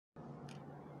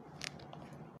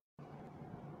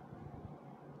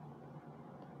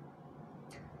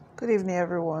Good evening,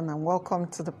 everyone, and welcome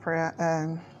to the prayer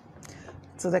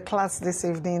to the class this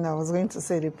evening. I was going to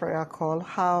say the prayer call.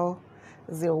 How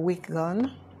is your week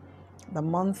gone? The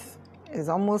month is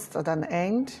almost at an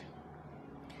end,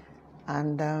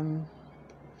 and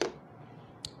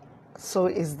so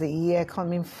is the year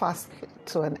coming fast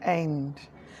to an end.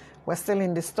 We're still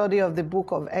in the study of the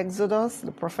book of Exodus,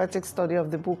 the prophetic study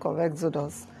of the book of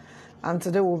Exodus. And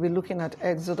today we'll be looking at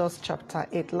Exodus chapter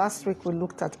 8. Last week we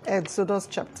looked at Exodus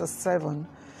chapter 7,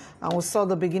 and we saw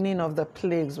the beginning of the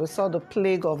plagues. We saw the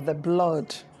plague of the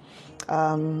blood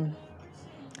that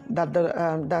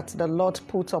the Lord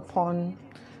put upon,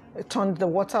 turned the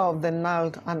water of the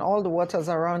Nile and all the waters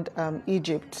around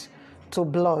Egypt to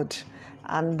blood.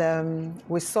 And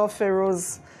we saw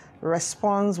Pharaoh's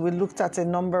response. We looked at a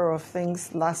number of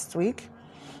things last week.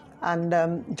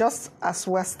 And just as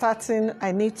we're starting,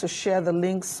 I need to share the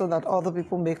links so that other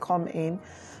people may come in.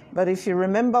 But if you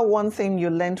remember one thing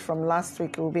you learned from last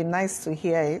week, it would be nice to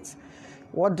hear it.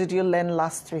 What did you learn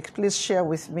last week? Please share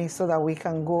with me so that we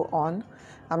can go on.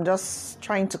 I'm just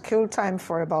trying to kill time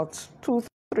for about 2-3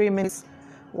 minutes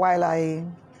while I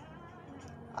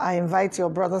invite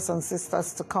your brothers and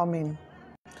sisters to come in.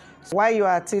 So while you're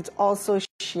at it, also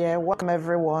share. Welcome,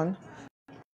 everyone.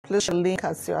 Please share the link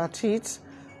as you're at it.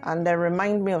 And then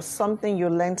remind me of something you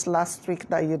learned last week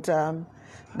that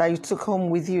you took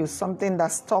home with you, something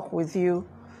that stuck with you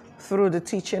through the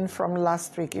teaching from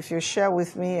last week. If you share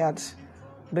with me, I'd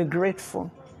be grateful.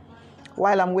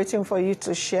 While I'm waiting for you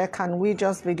to share, can we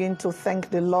just begin to thank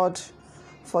the Lord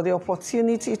for the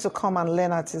opportunity to come and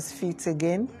learn at His feet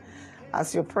again?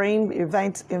 As you're praying,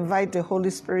 invite the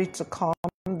Holy Spirit to come,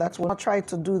 that we'll not try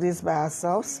to do this by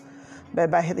ourselves,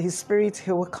 but by His Spirit,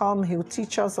 He will come, He will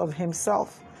teach us of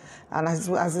Himself. And as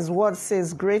His word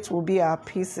says, great will be our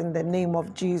peace in the name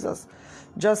of Jesus.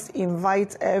 Just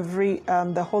invite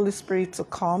the Holy Spirit to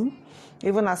come.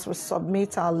 Even as we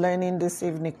submit our learning this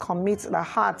evening, commit the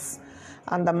hearts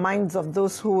and the minds of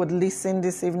those who would listen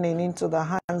this evening into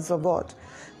the hands of God.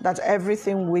 That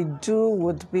everything we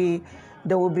do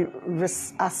they will be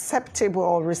acceptable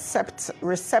or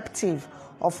receptive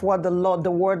of what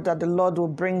the word that the Lord will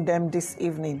bring them this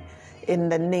evening. In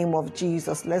the name of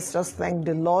Jesus, let's just thank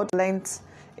the Lord. Lent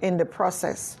in the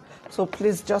process. So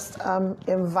please just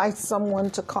invite someone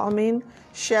to come in.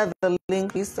 Share the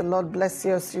link. Please, the Lord bless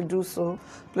you as you do so.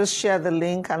 Please share the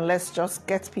link and let's just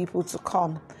get people to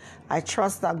come. I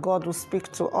trust that God will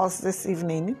speak to us this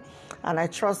evening, and I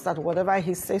trust that whatever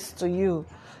He says to you,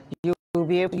 you will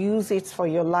be able to use it for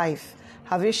your life.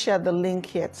 Have you shared the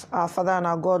link yet? Our Father and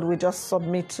our God, we just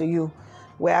submit to you.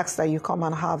 We ask that you come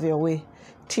and have your way.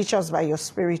 Teach us by your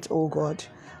Spirit, O God,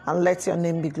 and let your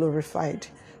name be glorified.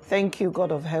 Thank you,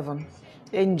 God of heaven.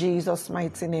 In Jesus'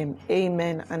 mighty name,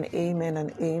 amen and amen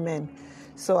and amen.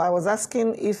 So I was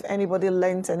asking if anybody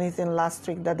learned anything last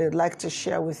week that they'd like to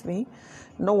share with me.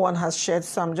 No one has shared,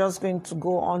 so I'm just going to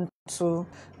go on to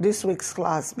this week's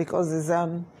class because it's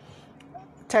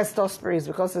test our spirits,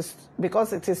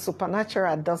 because it is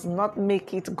supernatural does not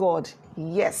make it God.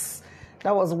 Yes,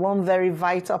 that was one very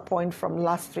vital point from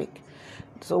last week.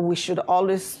 So we should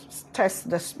always test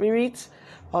the spirit,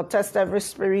 or test every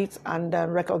spirit, and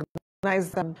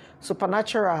recognize that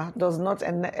supernatural does not,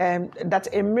 that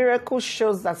a miracle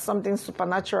shows that something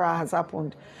supernatural has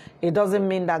happened. It doesn't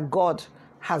mean that God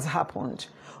has happened.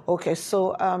 Okay,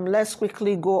 so let's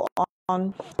quickly go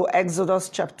on to Exodus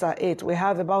chapter 8. We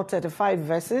have about 35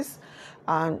 verses,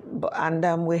 and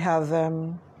we have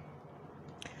a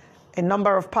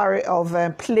number of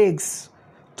plagues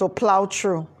to plow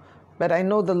through. But I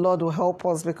know the Lord will help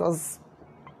us because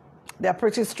they're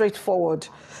pretty straightforward.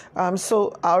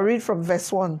 So I'll read from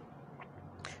verse 1.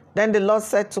 Then the Lord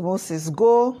said to Moses,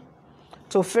 "Go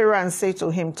to Pharaoh and say to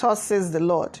him, thus says the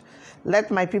Lord, let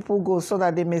my people go so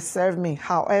that they may serve me.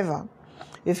 However,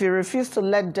 if you refuse to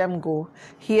let them go,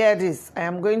 hear this. I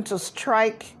am going to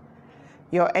strike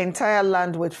your entire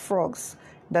land with frogs.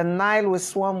 The Nile will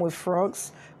swarm with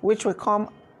frogs, which will come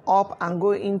up and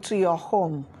go into your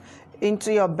home,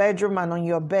 into your bedroom and on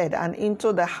your bed, and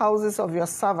into the houses of your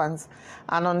servants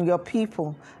and on your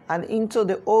people, and into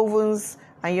the ovens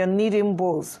and your kneading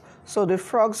bowls. So the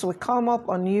frogs will come up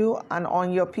on you and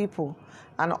on your people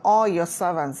and all your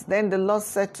servants." Then the Lord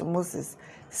said to Moses,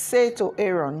 "Say to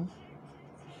Aaron,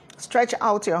 stretch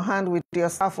out your hand with your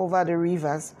staff over the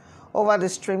rivers, over the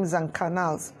streams and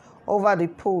canals, over the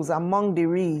pools, among the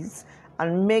reeds,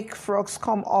 and make frogs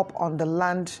come up on the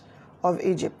land of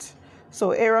Egypt."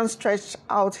 So Aaron stretched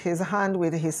out his hand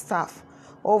with his staff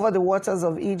over the waters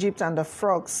of Egypt, and the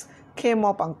frogs came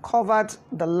up and covered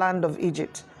the land of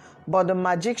Egypt. But the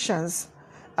magicians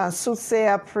and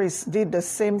soothsayer priests did the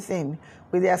same thing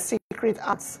with their secret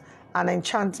arts and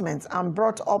enchantments, and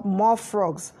brought up more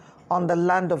frogs on the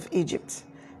land of Egypt.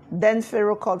 Then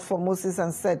Pharaoh called for Moses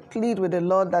and said, "Plead with the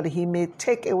Lord that he may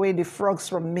take away the frogs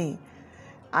from me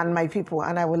and my people,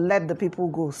 and I will let the people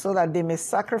go, so that they may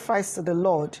sacrifice to the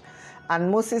Lord." And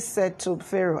Moses said to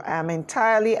Pharaoh, "I am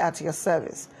entirely at your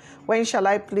service. When shall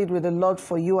I plead with the Lord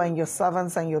for you and your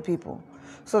servants and your people,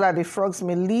 so that the frogs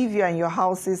may leave you and your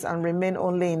houses and remain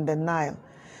only in the Nile?"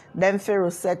 Then Pharaoh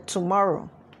said, "Tomorrow."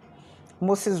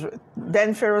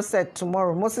 Then Pharaoh said,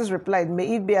 "Tomorrow." Moses replied,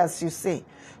 "May it be as you say,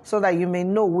 so that you may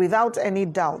know without any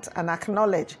doubt and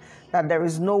acknowledge that there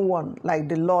is no one like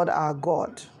the Lord our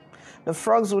God. The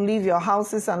frogs will leave your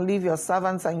houses and leave your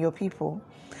servants and your people,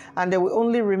 and they will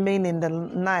only remain in the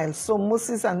Nile." So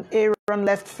Moses and Aaron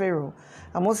left Pharaoh,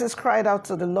 and Moses cried out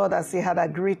to the Lord as he had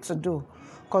agreed to do,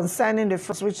 concerning the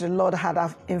frogs which the Lord had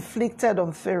inflicted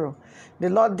on Pharaoh. The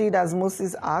Lord did as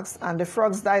Moses asked, and the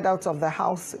frogs died out of the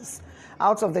houses,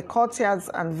 out of the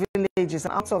courtyards and villages,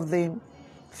 and out of the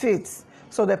fields.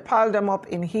 So they piled them up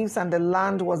in heaps, and the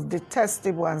land was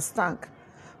detestable and stank.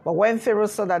 But when Pharaoh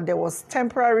saw that there was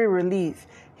temporary relief,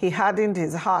 he hardened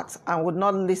his heart and would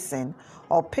not listen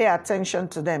or pay attention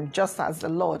to them, just as the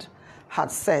Lord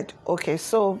had said. Okay,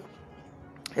 so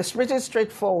it's pretty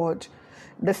straightforward.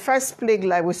 The first plague,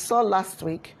 like we saw last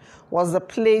week, was the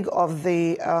plague of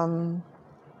the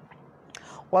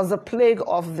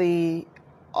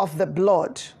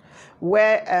blood,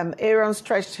 where Aaron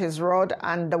stretched his rod,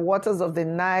 and the waters of the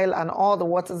Nile and all the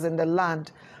waters in the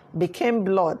land became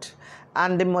blood.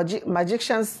 And the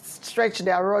magicians stretched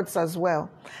their rods as well,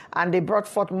 and they brought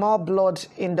forth more blood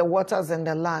in the waters in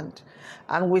the land.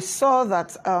 And we saw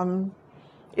that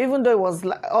even though it was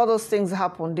all those things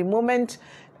happened, the moment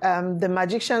the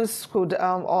magicians could,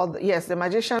 the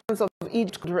magicians of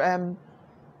Egypt could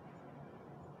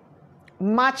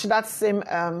match that same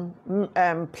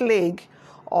plague,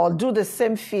 or do the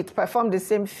same feat, perform the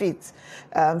same feat,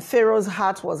 Pharaoh's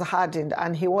heart was hardened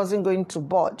and he wasn't going to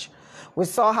budge. We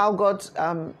saw how God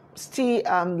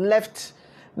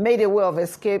made a way of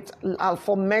escape.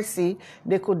 For mercy,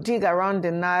 they could dig around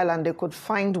the Nile and they could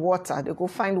find water. They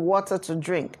could find water to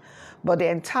drink. But the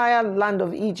entire land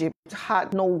of Egypt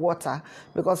had no water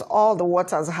because all the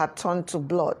waters had turned to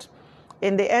blood.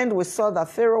 In the end, we saw that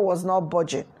Pharaoh was not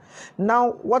budging.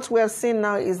 Now, what we have seen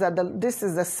now is that this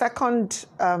is the second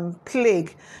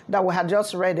plague that we had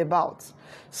just read about.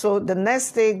 So the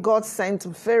next day, God sent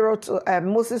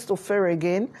Moses to Pharaoh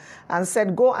again and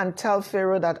said, "Go and tell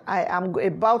Pharaoh that I am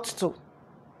about to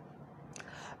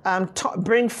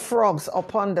bring frogs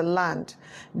upon the land.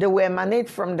 They will emanate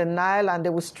from the Nile and they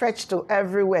will stretch to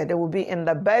everywhere. They will be in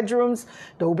the bedrooms,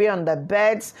 they will be on the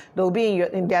beds, they will be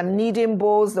in their kneading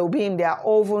bowls, they will be in their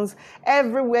ovens.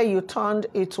 Everywhere you turned,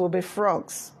 it will be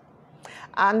frogs."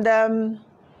 And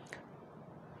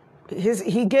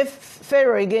he gave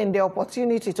Pharaoh again the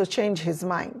opportunity to change his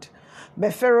mind.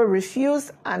 But Pharaoh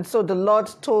refused, and so the Lord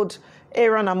told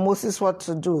Aaron and Moses what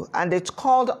to do. And they they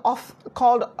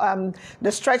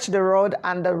stretched the rod,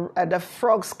 and the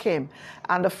frogs came.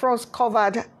 And the frogs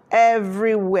covered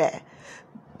everywhere.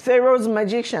 Pharaoh's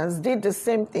magicians did the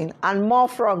same thing, and more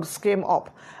frogs came up.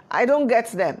 I don't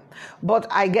get them, but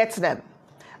I get them.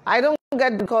 I don't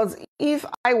get, because if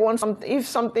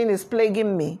something is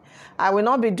plaguing me, I will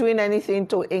not be doing anything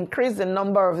to increase the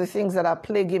number of the things that are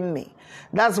plaguing me.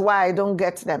 That's why I don't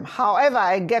get them. However,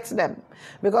 I get them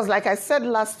because, like I said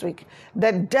last week,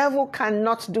 the devil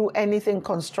cannot do anything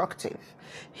constructive.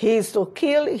 He is to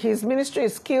kill. His ministry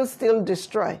is kill, steal,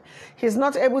 destroy. He's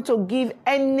not able to give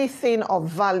anything of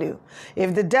value.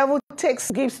 If the devil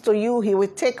gives to you, he will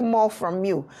take more from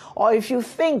you. Or if you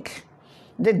think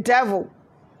the devil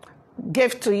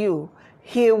gave to you,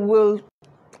 he will,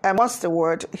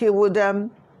 he would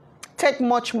take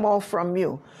much more from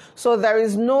you. So there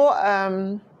is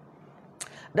nothing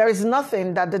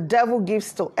that the devil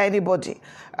gives to anybody.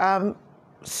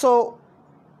 So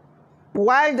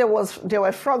while there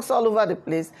were frogs all over the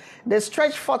place, they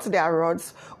stretched forth their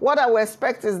rods. What I would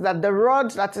expect is that the rod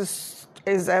that is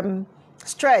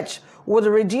stretched would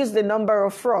reduce the number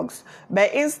of frogs,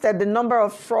 but instead the number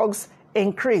of frogs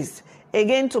increased.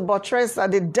 Again, to buttress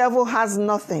that the devil has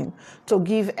nothing to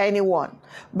give anyone.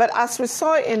 But as we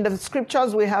saw in the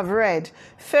scriptures we have read,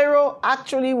 Pharaoh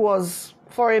actually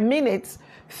for a minute,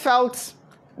 felt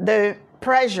the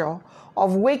pressure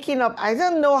of waking up. I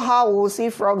don't know how we'll see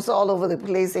frogs all over the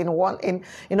place that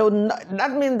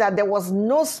means that there was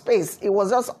no space. It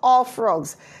was just all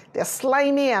frogs. They're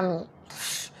slimy,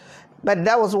 but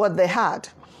that was what they had.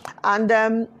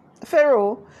 And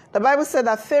Pharaoh The Bible said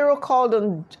that Pharaoh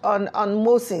called on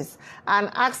Moses and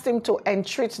asked him to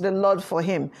entreat the Lord for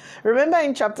him. Remember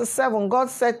in chapter 7, God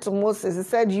said to Moses, he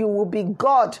said, you will be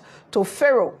God to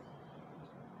Pharaoh,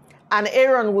 and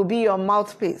Aaron will be your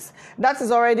mouthpiece. That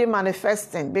is already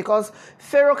manifesting, because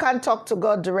Pharaoh can't talk to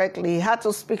God directly. He had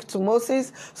to speak to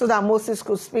Moses so that Moses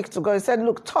could speak to God. He said,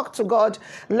 look, talk to God,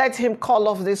 let him call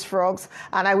off these frogs,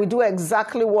 and I will do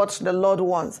exactly what the Lord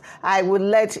wants. I will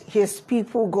let his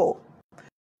people go.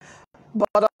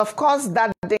 But of course,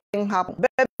 that didn't happen.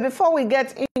 But before we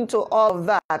get into all of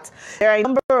that, there are a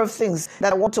number of things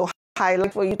that I want to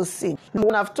highlight for you to see.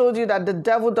 I've told you that the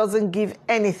devil doesn't give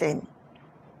anything.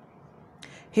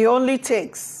 He only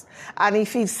takes. And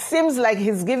if it seems like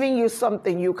he's giving you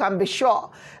something, you can be sure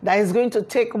that he's going to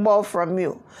take more from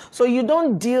you. So you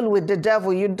don't deal with the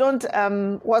devil. You don't,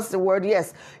 what's the word?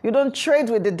 Yes. You don't trade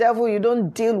with the devil. You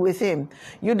don't deal with him.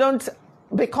 You don't,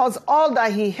 because all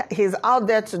that he's out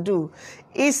there to do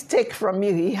is take from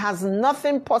you. He has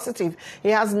nothing positive. He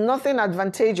has nothing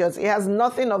advantageous. He has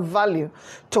nothing of value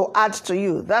to add to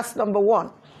you. That's number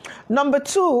one. Number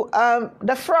two,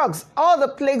 the frogs, all the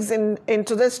plagues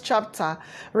into this chapter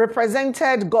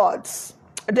represented gods.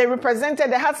 They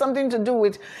had something to do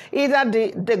with either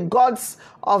the gods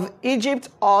of Egypt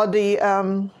or their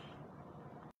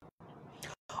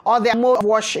mode of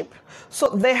worship. So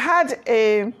they had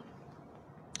a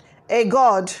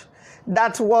god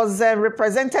that was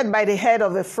represented by the head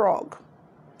of a frog.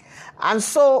 And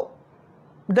so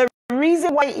the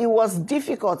reason why it was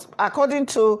difficult, according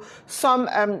to some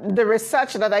the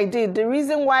research that I did, the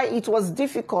reason why it was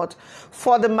difficult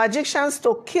for the magicians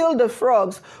to kill the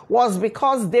frogs was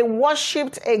because they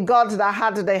worshipped a god that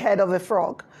had the head of a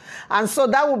frog. And so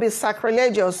that would be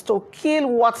sacrilegious to kill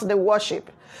what they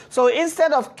worship. So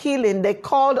instead of killing, they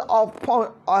called up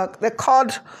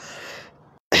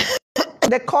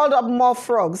more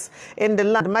frogs in the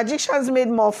land. The magicians made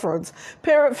more frogs.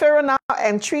 Pharaoh now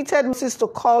entreated Moses to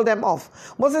call them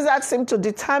off. Moses asked him to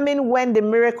determine when the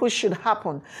miracle should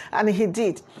happen, and he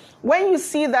did. When you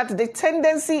see that, the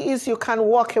tendency is you can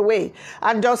walk away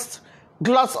and just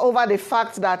gloss over the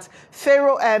fact that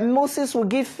Moses will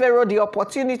give Pharaoh the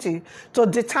opportunity to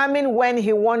determine when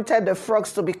he wanted the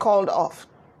frogs to be called off.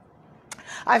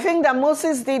 I think that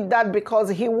Moses did that because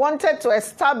he wanted to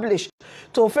establish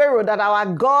to Pharaoh that our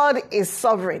God is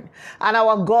sovereign, and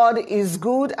our God is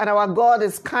good, and our God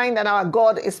is kind, and our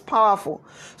God is powerful.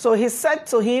 So he said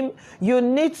to him, you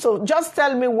need to just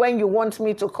tell me when you want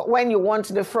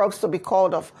the frogs to be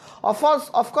called off. Of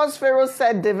course, Pharaoh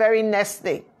said the very next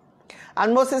day.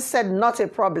 And Moses said, not a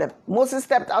problem. Moses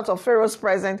stepped out of Pharaoh's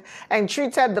presence and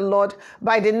entreated the Lord.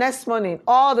 By the next morning,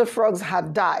 all the frogs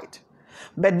had died.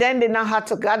 But then they now had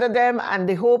to gather them, and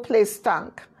the whole place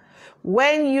stank.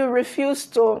 When you refuse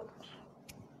to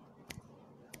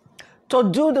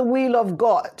do the will of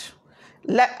God,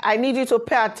 I need you to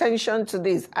pay attention to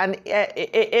this. And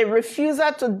a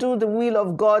refusal to do the will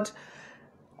of God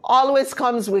always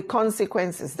comes with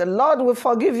consequences. The Lord will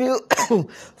forgive you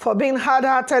for being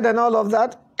hard-hearted and all of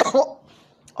that,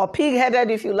 or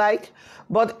pig-headed if you like.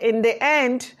 But in the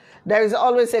end, there is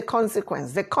always a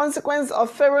consequence. The consequence of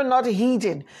Pharaoh not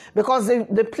heeding, because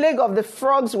the plague of the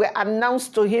frogs were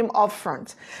announced to him up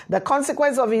front. The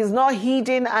consequence of his not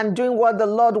heeding and doing what the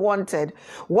Lord wanted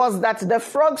was that the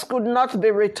frogs could not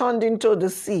be returned into the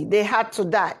sea. They had to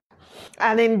die.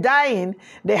 And in dying,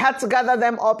 they had to gather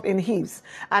them up in heaps.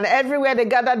 And everywhere they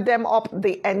gathered them up,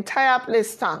 the entire place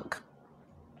stank.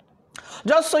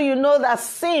 Just so you know that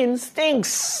sin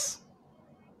stinks.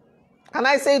 Can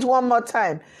I say it one more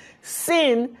time?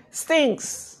 Sin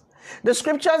stinks. The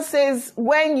scripture says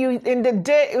when in the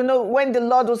day, when the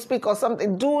Lord will speak or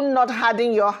something, do not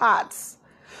harden your hearts.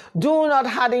 Do not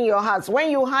harden your hearts. When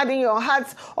you harden your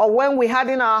hearts, or when we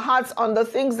harden our hearts on the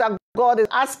things that God is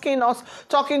asking us,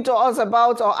 talking to us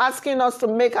about, or asking us to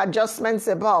make adjustments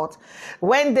about,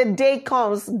 when the day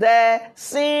comes, the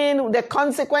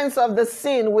consequence of the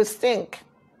sin will stink.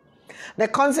 The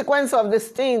consequence of the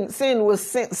sin will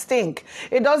stink.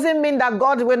 It doesn't mean that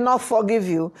God will not forgive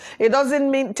you. It doesn't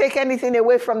mean take anything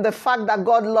away from the fact that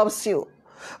God loves you.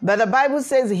 But the Bible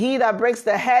says, he that breaks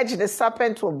the hedge, the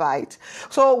serpent will bite.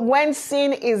 So when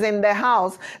sin is in the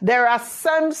house, there are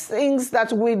some things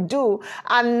that we do,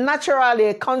 and naturally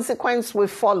a consequence will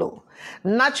follow.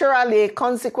 Naturally, a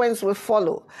consequence will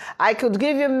follow. I could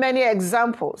give you many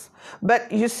examples.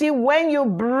 But you see, when you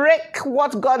break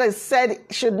what God has said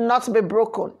should not be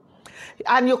broken,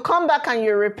 and you come back and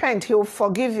you repent, he will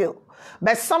forgive you.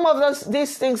 But some of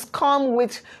these things come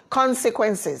with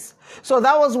consequences. So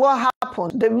that was what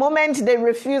happened. The moment they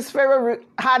refused, Pharaoh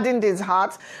hardened his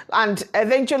heart, and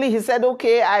eventually he said,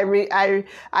 okay,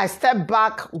 I step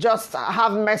back, just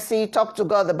have mercy, talk to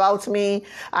God about me,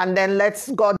 and then let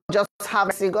God just have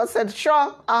mercy. God said,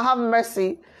 sure, I'll have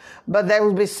mercy, but there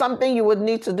will be something you would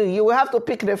need to do. You will have to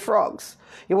pick the frogs.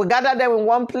 You will gather them in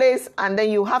one place, and then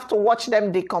you have to watch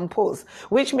them decompose,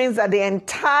 which means that the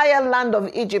entire land of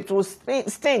Egypt will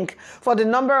stink for the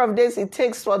number of days it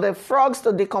takes for the frogs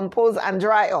to decompose and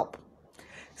dry up.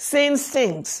 Sin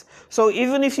stinks. So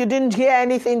even if you didn't hear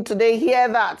anything today, hear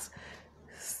that.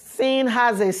 Sin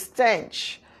has a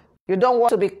stench. You don't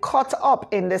want to be caught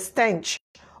up in the stench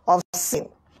of sin.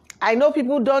 I know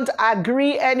people don't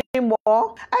agree anymore.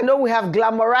 I know we have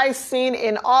glamorized sin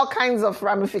in all kinds of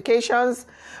ramifications.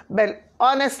 But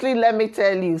honestly, let me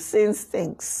tell you, sin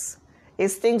stinks. It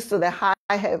stinks to the high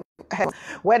heaven.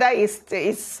 Whether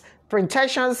it's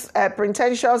pretentious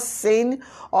sin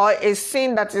or a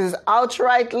sin that is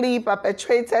outrightly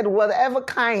perpetrated, whatever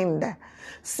kind,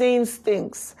 sin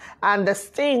stinks. And the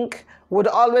stink would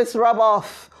always rub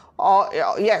off, on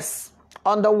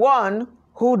the one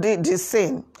who did the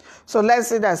sin. So let's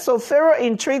see that. So Pharaoh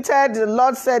entreated, the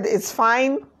Lord said, it's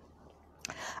fine.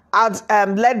 I'll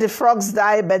let the frogs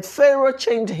die. But Pharaoh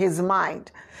changed his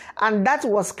mind. And that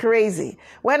was crazy.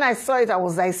 When I saw it, I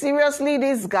was like, seriously,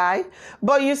 this guy?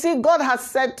 But you see, God has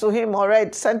said to him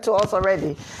already, sent to us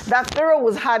already, that Pharaoh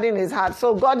was hardening his heart.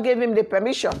 So God gave him the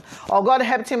permission, or God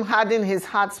helped him harden his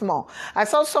heart more. I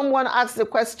saw someone ask the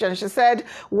question. She said,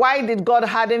 why did God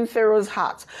harden Pharaoh's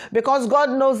heart? Because God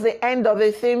knows the end of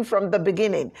a thing from the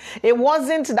beginning. It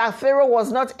wasn't that Pharaoh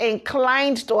was not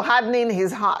inclined to hardening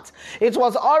his heart. It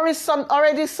was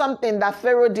already something that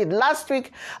Pharaoh did. Last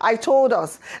week, I told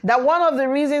us that one of the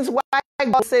reasons why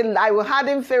God said, I will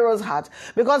harden Pharaoh's heart,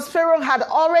 because Pharaoh had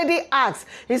already asked.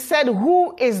 He said,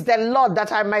 who is the Lord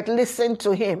that I might listen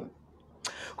to him?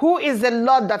 Who is the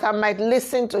Lord that I might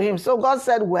listen to him? So God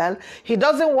said, well, he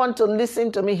doesn't want to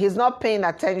listen to me. He's not paying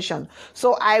attention.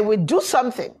 So I will do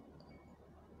something.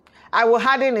 I will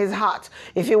harden his heart.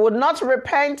 If he would not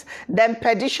repent, then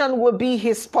perdition will be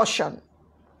his portion.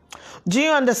 Do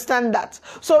you understand that?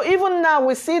 So even now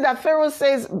we see that Pharaoh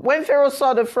says, when Pharaoh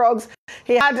saw the frogs,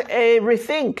 he had a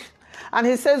rethink. And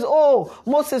he says, oh,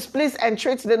 Moses, please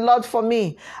entreat the Lord for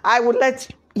me. I would let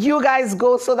you guys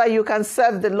go so that you can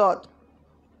serve the Lord.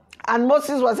 And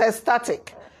Moses was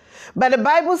ecstatic. But the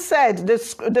Bible said,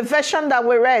 the version that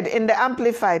we read in the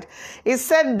Amplified, it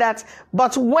said that,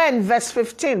 but when, verse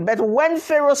 15, but when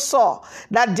Pharaoh saw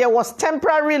that there was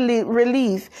temporary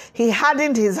relief, he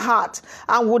hardened his heart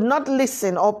and would not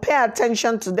listen or pay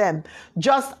attention to them,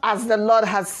 just as the Lord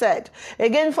has said.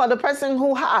 Again, for the person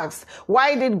who asks,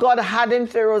 why did God harden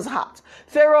Pharaoh's heart?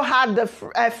 Pharaoh had the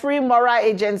free moral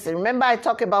agency. Remember, I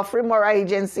talk about free moral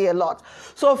agency a lot.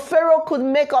 So Pharaoh could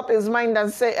make up his mind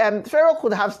and say, Pharaoh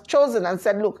could have chosen and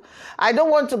said, look, I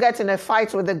don't want to get in a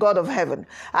fight with the God of heaven.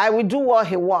 I will do what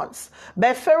he wants.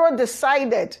 But Pharaoh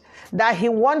decided that he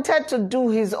wanted to do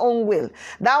his own will.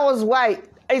 That was why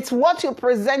it's what you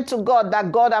present to God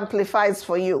that God amplifies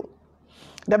for you.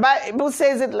 The Bible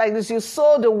says it like this: you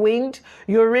sow the wind,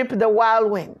 you reap the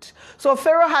whirlwind. So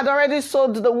Pharaoh had already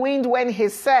sowed the wind when he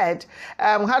said,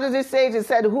 how did he say it? He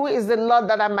said, who is the Lord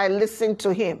that I might listen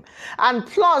to him? And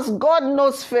plus, God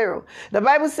knows Pharaoh. The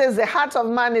Bible says the heart of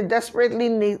man is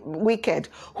desperately wicked.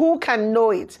 Who can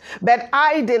know it? But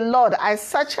I, the Lord, I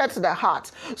search at the heart.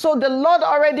 So the Lord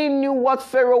already knew what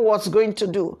Pharaoh was going to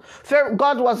do.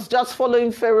 God was just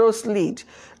following Pharaoh's lead.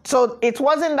 So it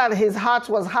wasn't that his heart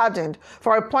was hardened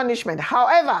for a punishment.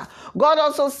 However, God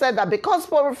also said that because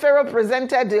Pharaoh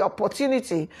presented the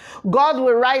opportunity, God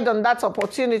will ride on that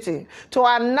opportunity to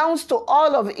announce to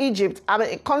all of Egypt, and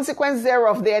a consequence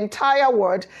thereof, the entire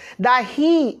world, that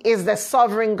he is the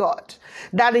sovereign God.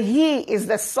 That he is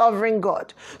the sovereign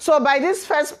God. So by this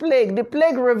first plague, the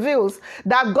plague reveals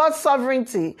that God's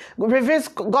sovereignty,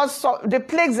 the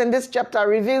plagues in this chapter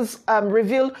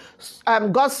reveal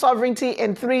God's sovereignty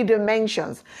in three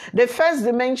dimensions. The first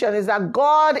dimension is that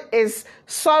God is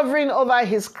sovereign over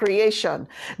his creation.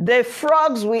 The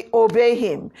frogs will obey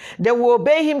him. They will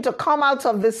obey him to come out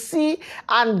of the sea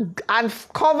and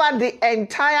cover the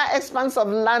entire expanse of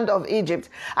land of Egypt.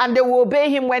 And they will obey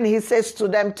him when he says to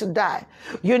them to die.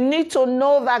 You need to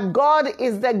know that God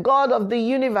is the God of the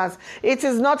universe. It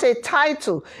is not a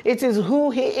title. It is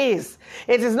who he is.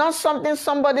 It is not something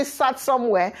somebody sat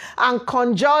somewhere and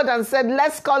conjured and said,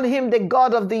 let's call him the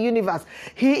God of the universe.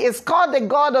 He is called the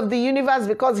God of the universe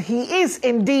because he is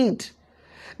indeed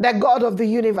the God of the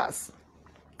universe.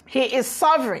 He is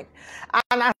sovereign.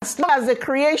 And as long as the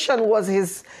creation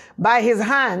was by his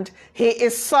hand, he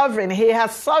is sovereign. He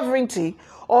has sovereignty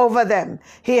over them.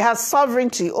 He has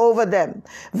sovereignty over them.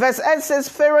 Verse 8 says,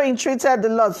 Pharaoh entreated the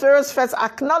Lord. Pharaoh's first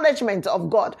acknowledgement of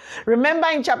God. Remember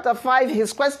in chapter 5,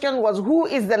 his question was, who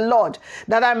is the Lord,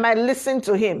 that I might listen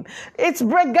to him? It's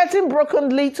getting broken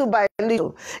little by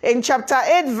little. In chapter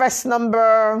 8, verse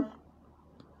number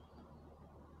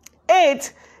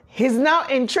 8, he's now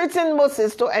entreating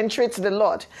Moses to entreat the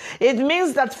Lord. It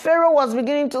means that Pharaoh was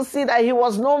beginning to see that he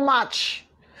was no match.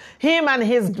 Him and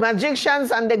his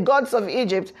magicians and the gods of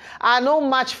Egypt are no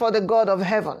match for the God of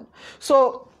heaven.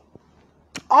 So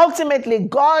ultimately,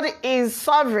 God is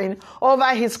sovereign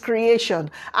over his creation,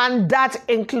 and that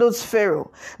includes Pharaoh.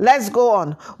 Let's go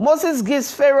on. Moses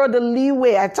gives Pharaoh the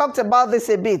leeway. I talked about this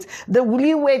a bit. The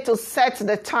leeway to set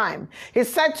the time. He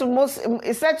said to Moses,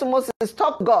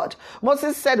 talk to God.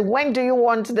 Moses said, when do you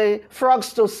want the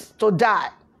frogs to die?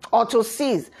 Or to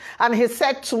cease? And he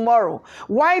said tomorrow.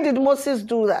 Why did Moses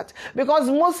do that? Because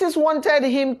Moses wanted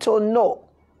him to know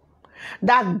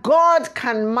that God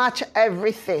can match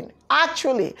everything.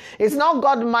 Actually, it's not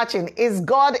God matching, it's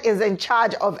God is in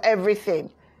charge of everything.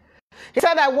 He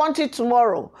said, I want it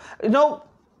tomorrow.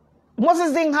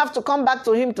 Moses didn't have to come back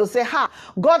to him to say,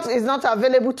 God is not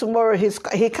available tomorrow,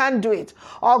 he can't do it.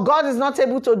 Or God is not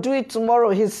able to do it tomorrow,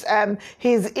 he's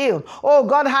ill. Oh,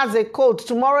 God has a cold,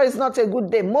 tomorrow is not a good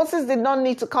day. Moses did not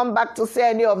need to come back to say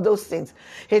any of those things.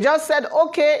 He just said,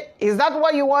 okay, is that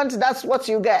what you want? That's what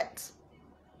you get.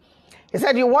 He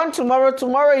said, you want tomorrow?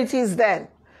 Tomorrow it is then.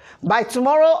 By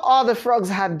tomorrow, all the frogs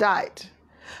had died.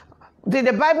 Did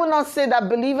the Bible not say that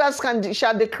believers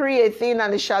shall decree a thing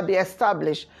and it shall be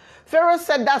established? Pharaoh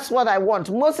said, that's what I want.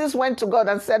 Moses went to God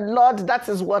and said, Lord, that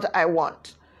is what I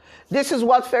want. This is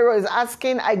what Pharaoh is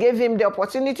asking. I gave him the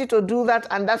opportunity to do that,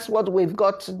 and that's what we've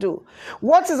got to do.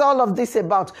 What is all of this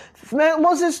about?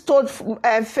 Moses told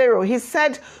Pharaoh, he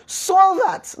said, so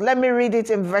that, let me read it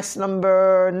in verse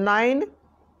number 9.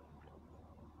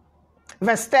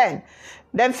 Verse 10.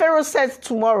 Then Pharaoh said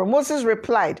tomorrow, Moses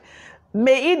replied,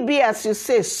 may it be as you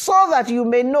say, so that you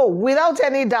may know without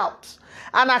any doubt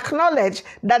and acknowledge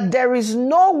that there is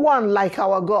no one like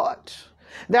our God.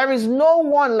 There is no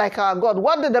one like our God.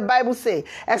 What did the Bible say?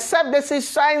 Except they see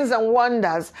signs and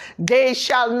wonders, they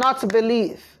shall not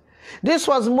believe. This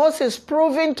was Moses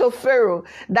proving to Pharaoh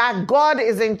that God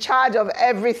is in charge of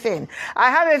everything. I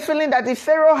have a feeling that if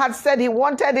Pharaoh had said he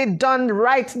wanted it done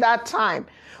right that time,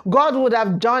 God would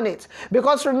have done it.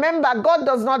 Because remember, God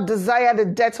does not desire the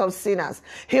death of sinners.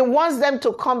 He wants them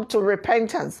to come to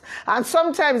repentance. And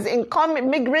sometimes in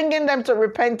bringing them to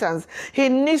repentance, he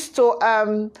needs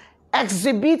to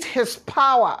exhibit his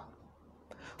power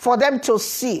for them to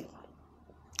see.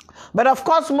 But of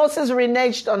course, Moses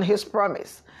reneged on his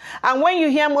promise. And when you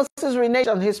hear Moses renege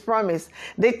on his promise,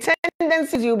 the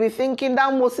tendency you'll be thinking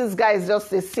that Moses guy is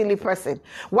just a silly person.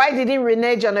 Why did he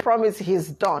renege on a promise he's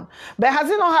done? But has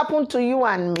it not happened to you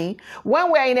and me?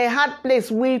 When we're in a hard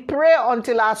place, we pray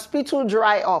until our spittle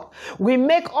dry up. We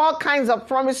make all kinds of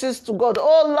promises to God.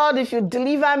 Oh Lord, if you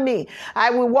deliver me, I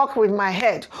will walk with my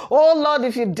head. Oh Lord,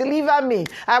 if you deliver me,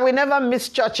 I will never miss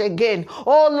church again.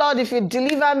 Oh Lord, if you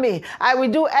deliver me, I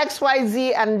will do X, Y,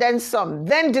 Z, and then some.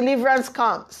 Then deliverance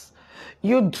comes.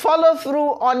 You follow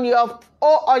through on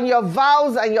your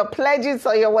vows and your pledges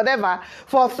or your whatever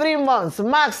for 3 months,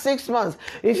 max 6 months.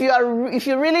 If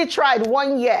you really tried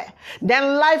 1 year,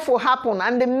 then life will happen.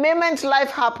 And the moment life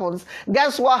happens,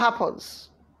 guess what happens?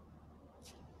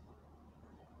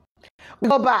 We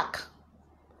go back.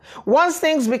 Once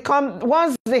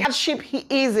the hardship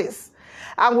eases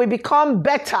and we become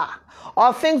better,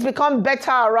 or things become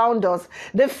better around us,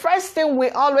 the first thing we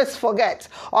always forget,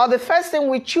 or the first thing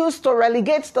we choose to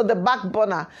relegate to the back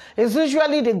burner, is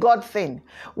usually the God thing.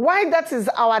 Why that is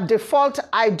our default,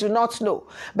 I do not know.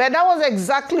 But that was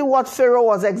exactly what Pharaoh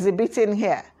was exhibiting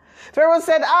here. Pharaoh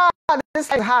said,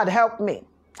 this is hard, help me.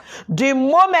 The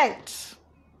moment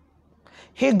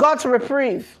he got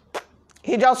reprieve,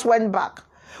 he just went back.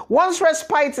 Once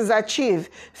respite is achieved,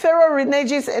 Pharaoh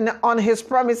reneges on his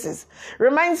promises.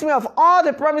 Reminds me of all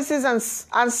the promises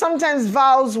and sometimes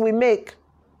vows we make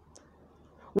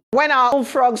when our own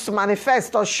frogs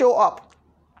manifest or show up.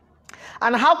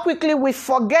 And how quickly we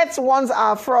forget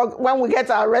when we get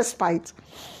our respite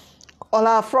or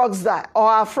our frogs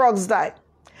die.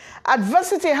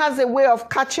 Adversity has a way of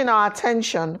catching our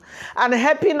attention and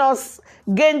helping us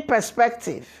gain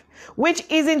perspective, which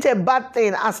isn't a bad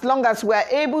thing as long as we are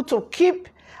able to keep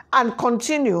and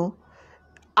continue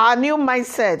our new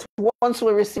mindset once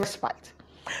we receive respite.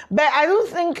 But I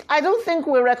don't think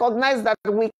we recognize that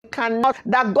we cannot,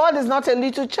 that God is not a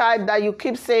little child that you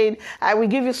keep saying, I will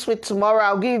give you sweet tomorrow,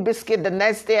 I'll give you biscuit the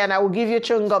next day, and I will give you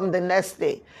chewing gum the next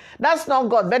day. That's not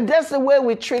God, but that's the way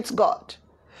we treat God.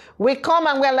 We come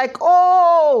and we're like,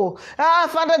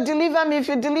 Father, deliver me. If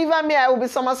you deliver me, I will be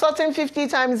somersaulting 50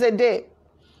 times a day.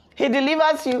 He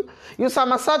delivers you, you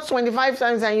somersault 25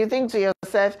 times, and you think to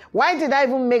yourself, why did I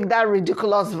even make that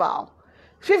ridiculous vow?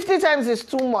 50 times is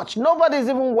too much. Nobody's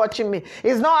even watching me.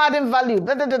 It's not adding value.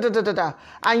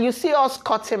 And you see us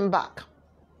cutting back.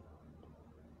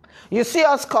 You see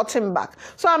us cutting back.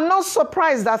 So I'm not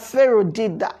surprised that Pharaoh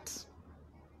did that.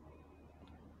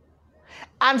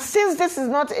 And since this is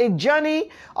not a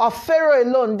journey of Pharaoh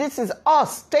alone, this is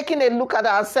us taking a look at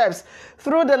ourselves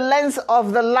through the lens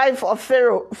of the life of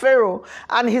Pharaoh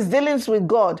and his dealings with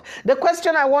God. The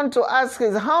question I want to ask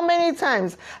is, how many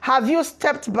times have you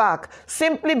stepped back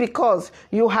simply because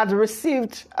you had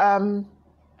received,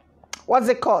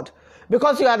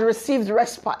 because you had received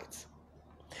respite?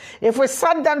 If we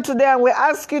sat down today and we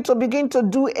ask you to begin to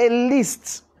do a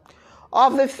list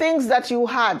of the things that you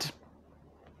had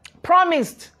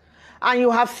promised and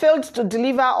you have failed to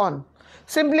deliver on,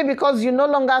 simply because you no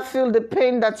longer feel the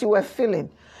pain that you were feeling,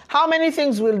 how many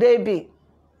things will they be?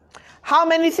 How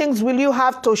many things will you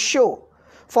have to show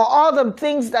for all the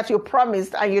things that you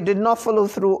promised and you did not follow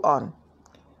through on?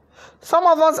 Some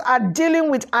of us are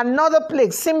dealing with another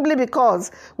plague simply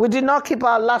because we did not keep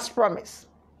our last promise.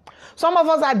 Some of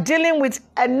us are dealing with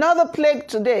another plague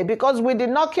today because we did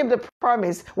not keep the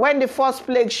promise when the first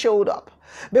plague showed up.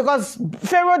 Because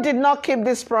Pharaoh did not keep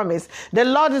this promise, the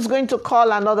Lord is going to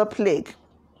call another plague.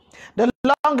 The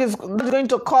Lord is going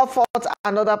to call forth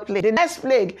another plague. The next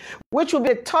plague, which will be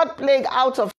the third plague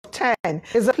out of 10,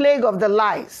 is the plague of the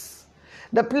lice.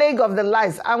 The plague of the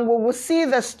lice. And we will see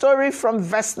the story from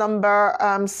verse number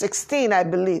 16, I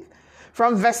believe.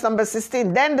 From verse number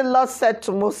 16. Then the Lord said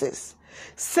to Moses,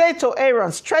 say to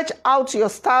Aaron, stretch out your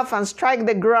staff and strike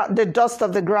the dust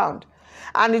of the ground,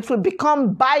 and it will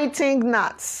become biting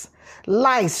gnats,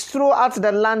 lice throughout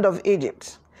the land of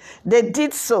Egypt. They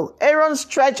did so. Aaron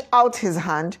stretched out his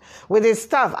hand with his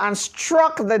staff and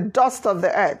struck the dust of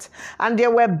the earth, and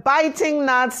there were biting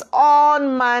gnats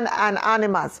on man and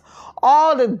animals.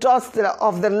 All the dust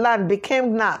of the land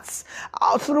became gnats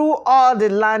through all the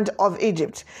land of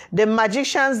Egypt. The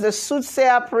magicians, the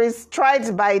soothsayer priests,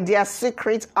 tried by their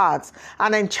secret arts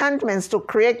and enchantments to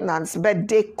create gnats, but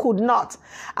they could not.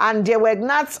 And there were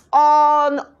gnats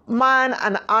on man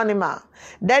and animal.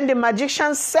 Then the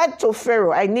magician said to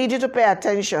Pharaoh, I need you to pay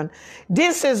attention.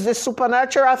 This is the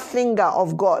supernatural finger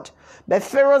of God. But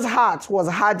Pharaoh's heart was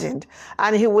hardened,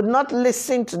 and he would not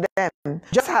listen to them,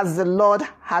 just as the Lord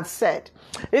had said.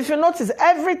 If you notice,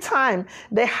 every time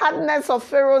the hardness of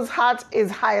Pharaoh's heart is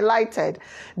highlighted,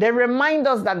 they remind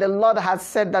us that the Lord has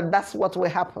said that that's what will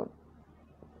happen.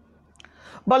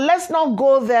 But let's not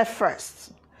go there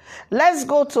first. Let's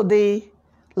go to the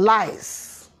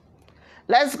lies.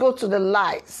 Let's go to the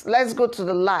lies. Let's go to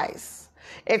the lies.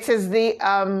 It is the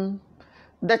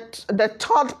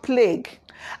third plague.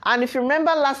 And if you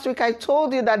remember last week, I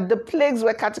told you that the plagues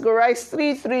were categorized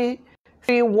 3, 3,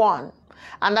 3, 1.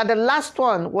 And that the last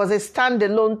one was a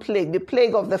standalone plague, the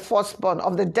plague of the firstborn,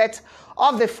 of the death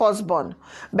of the firstborn.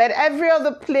 But every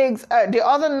other plagues, the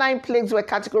other 9 plagues were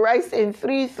categorized in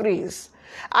 3 threes.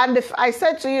 And I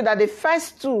said to you that the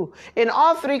first 2, in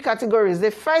all 3 categories,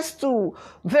 the first 2,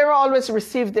 Pharaoh always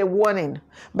received a warning.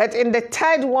 But in the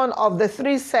third one of the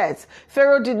 3 sets,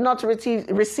 Pharaoh did not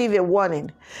receive a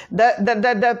warning.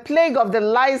 The plague of the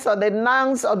lice or the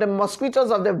gnats or the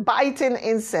mosquitoes or the biting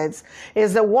insects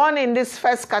is the one in this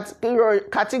first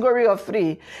category of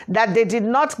 3 that they did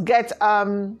not get...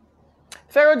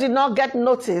 Pharaoh did not get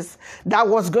notice that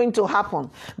was going to happen.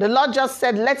 The Lord just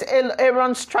said, let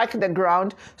Aaron strike the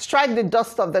ground, strike the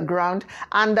dust of the ground,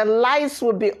 and the lice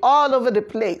will be all over the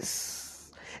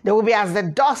place. They will be as the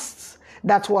dust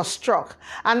that was struck.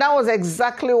 And that was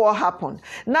exactly what happened.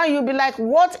 Now you'll be like,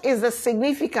 what is the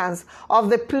significance of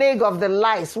the plague of the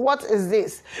lice? What is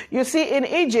this? You see, in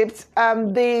Egypt,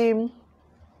 the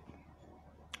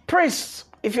priests,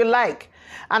 if you like,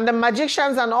 and the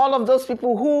magicians and all of those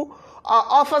people who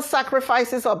offer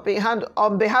sacrifices on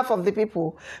behalf of the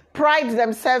people, pride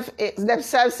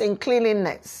themselves in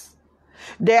cleanliness.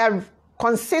 They are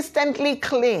consistently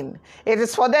clean. It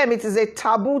is for them, it is a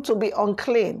taboo to be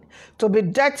unclean, to be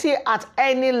dirty at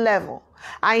any level.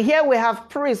 And here we have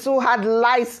priests who had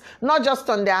lice, not just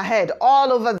on their head,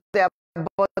 all over their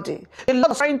body. The Lord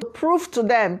was trying to prove to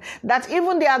them that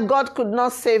even their God could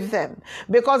not save them.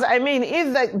 Because, I mean,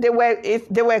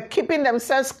 if they were keeping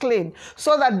themselves clean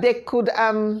so that they could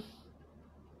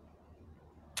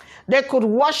They could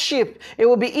worship. It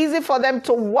would be easy for them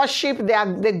to worship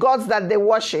the gods that they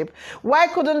worship. Why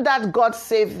couldn't that God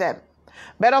save them?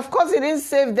 But of course, he didn't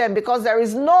save them because there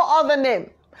is no other name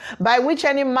by which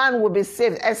any man will be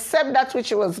saved except that which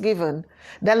he was given,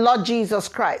 the Lord Jesus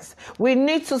Christ. We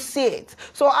need to see it.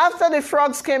 So after the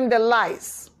frogs came the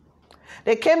lice.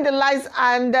 They came the lice,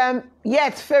 and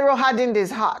yet Pharaoh hardened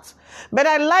his heart. But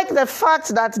I like the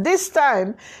fact that this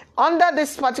time, under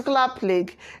this particular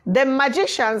plague, the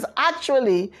magicians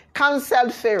actually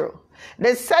counseled Pharaoh.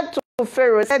 They said to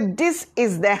Pharaoh, said, this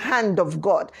is the hand of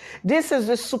God. This is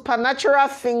the supernatural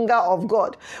finger of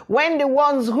God. When the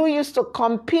ones who used to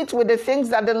compete with the things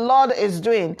that the Lord is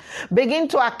doing begin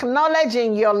to acknowledge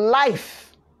in your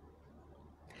life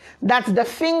that the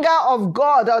finger of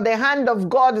God or the hand of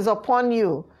God is upon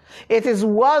you, it is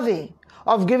worthy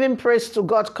of giving praise to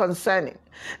God concerning.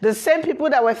 The same people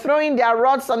that were throwing their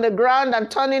rods on the ground and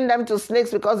turning them to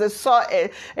snakes because they saw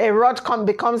a rod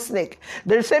become snake.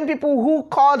 The same people who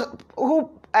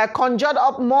conjured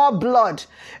up more blood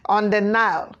on the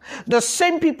Nile. The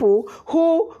same people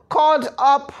who called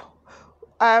up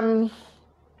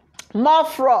more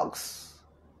frogs.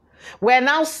 We're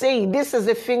now saying this is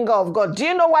the finger of God. Do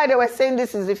you know why they were saying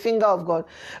this is the finger of God?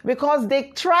 Because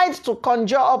they tried to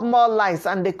conjure up more lice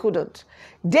and they couldn't.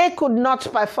 They could not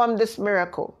perform this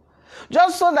miracle.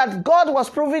 Just so that God was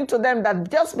proving to them that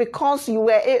just because you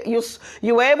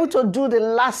were able to do the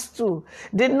last two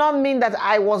did not mean that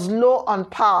I was low on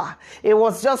power. It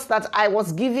was just that I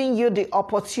was giving you the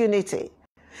opportunity.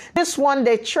 This one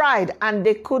they tried and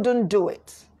they couldn't do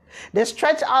it. They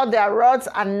stretched out their rods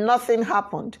and nothing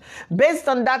happened. Based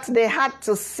on that, they had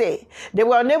to say. They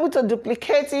were unable to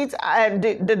duplicate it,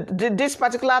 this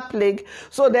particular plague.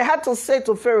 So they had to say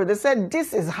to Pharaoh, they said,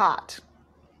 this is hard.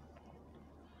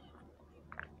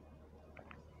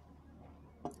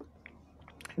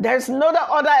 There's no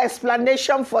other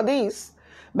explanation for this,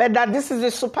 but that this is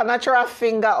the supernatural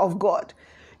finger of God.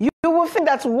 You will think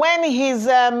that when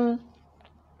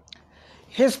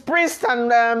his priest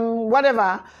and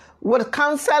whatever would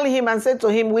counsel him and say to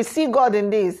him, we see God in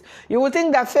this, you would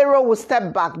think that Pharaoh would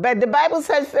step back. But the Bible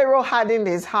says Pharaoh hardened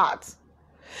his heart.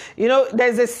 You know,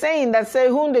 there's a saying that says,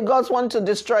 whom the gods want to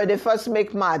destroy, they first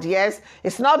make mad. Yes,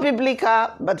 it's not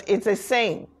biblical, but it's a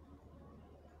saying.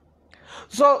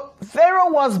 So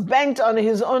Pharaoh was bent on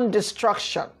his own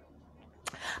destruction.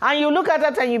 And you look at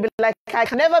it and you be like, I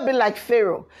can never be like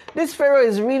Pharaoh. This Pharaoh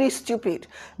is really stupid.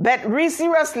 But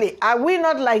seriously, are we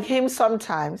not like him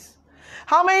sometimes?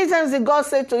 How many times did God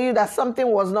say to you that something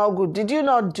was not good? Did you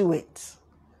not do it?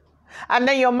 And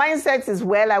then your mindset is,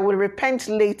 well, I will repent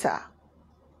later.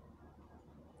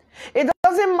 It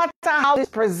doesn't matter how this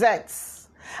presents.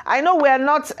 I know we are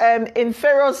not in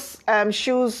Pharaoh's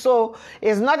shoes, so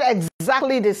it's not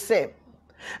exactly the same.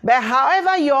 But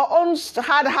however your own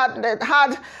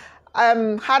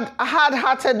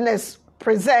hard-heartedness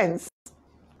presents,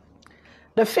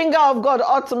 the finger of God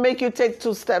ought to make you take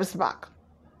 2 steps back.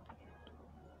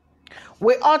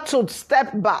 We ought to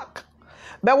step back.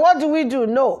 But what do?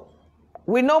 No.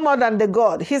 We know more than the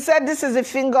God. He said this is the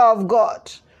finger of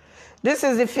God. This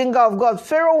is the finger of God.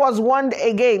 Pharaoh was warned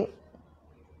again.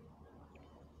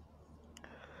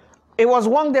 He was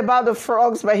warned about the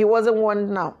frogs, but he wasn't warned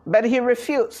now. But he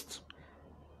refused.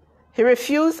 He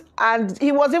refused, and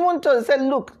he was even told, he said,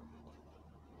 look,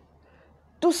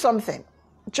 do something.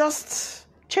 Just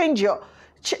change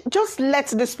just let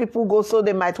these people go so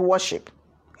they might worship.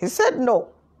 He said no.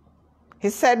 He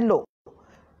said no.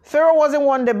 Pharaoh wasn't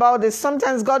warned about this.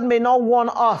 Sometimes God may not warn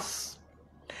us.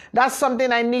 That's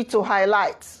something I need to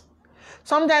highlight.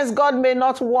 Sometimes God may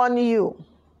not warn you.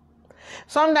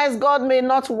 Sometimes God may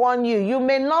not warn you. You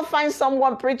may not find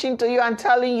someone preaching to you and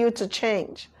telling you to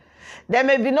change. There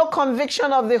may be no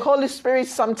conviction of the Holy Spirit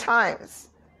sometimes.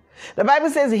 The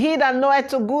Bible says, he that knoweth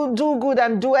to do good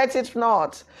and doeth it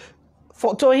not,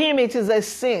 for to him it is a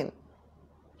sin.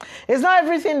 It's not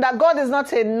everything that God is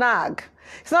not a nag.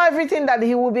 It's not everything that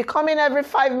he will be coming every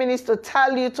 5 minutes to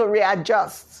tell you to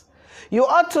readjust. You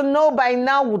ought to know by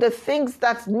now the things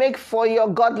that make for your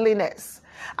godliness.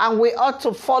 And we ought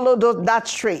to follow that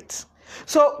trait.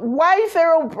 So while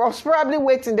Pharaoh was probably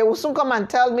waiting, they will soon come and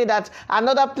tell me that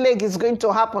another plague is going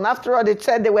to happen. After all, they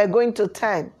said they were going to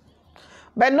 10.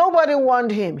 But nobody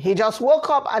warned him. He just woke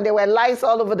up and there were lice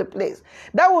all over the place.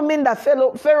 That would mean that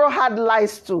Pharaoh had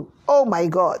lice too. Oh my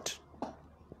God.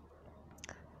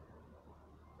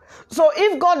 So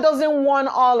if God doesn't warn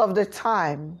all of the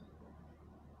time,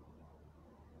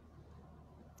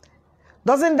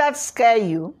 doesn't that scare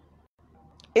you?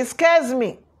 It scares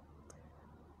me.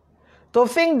 To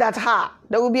think that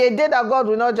there will be a day that God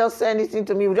will not just say anything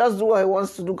to me, he will just do what he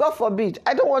wants to do. God forbid.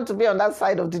 I don't want to be on that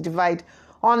side of the divide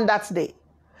on that day.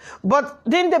 But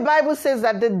then the Bible says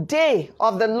that the day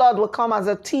of the Lord will come as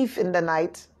a thief in the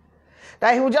night,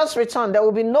 that he will just return. There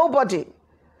will be nobody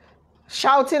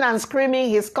shouting and screaming,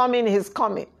 he's coming, he's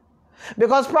coming.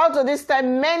 Because prior to this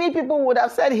time, many people would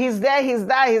have said, he's there, he's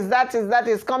that, he's that, he's that,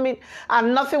 he's coming,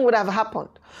 and nothing would have happened.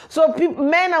 So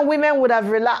men and women would have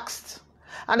relaxed.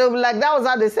 And they'll be like, that was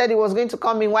how they said he was going to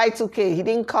come in Y2K. He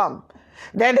didn't come.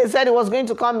 Then they said he was going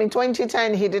to come in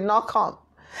 2010. He did not come.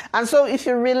 And so if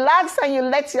you relax and you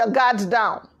let your guard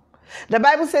down, the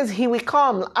Bible says he will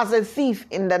come as a thief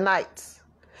in the night.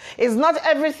 It's not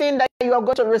everything that you are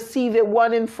going to receive a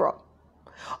warning from.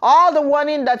 All the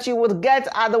warning that you would get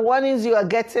are the warnings you are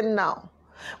getting now.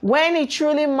 When it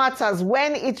truly matters,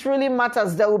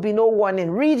 there will be no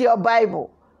warning. Read your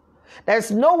Bible.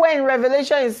 There's nowhere in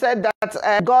Revelation it said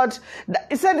that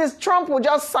it said this trump will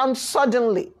just sound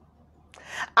suddenly.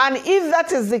 And if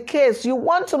that is the case, you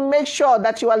want to make sure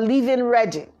that you are living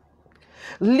ready.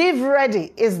 Live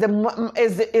ready is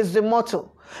the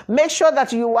motto. Make sure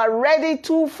that you are ready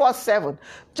 24/7,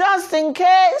 just in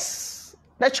case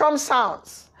the trump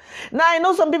sounds. Now, I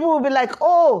know some people will be like,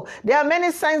 oh, there are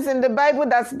many signs in the Bible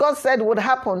that God said would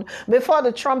happen before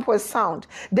the trump will sound.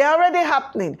 They're already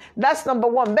happening. That's number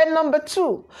one. But number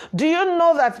two, do you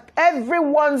know that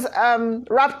everyone's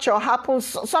rapture happens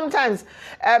sometimes?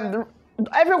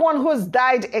 Everyone who's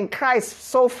died in Christ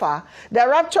so far, the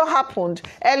rapture happened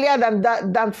earlier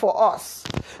than for us.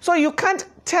 So you can't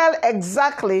tell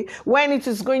exactly when it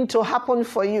is going to happen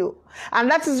for you.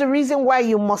 And that is the reason why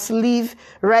you must live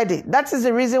ready. That is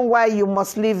the reason why you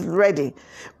must live ready.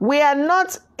 We are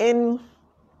not in...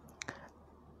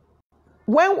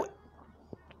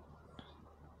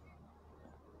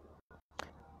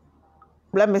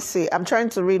 Let me see. I'm trying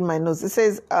to read my notes. It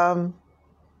says...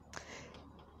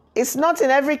 it's not in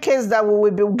every case that we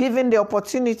will be given the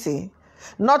opportunity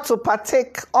not to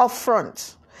partake up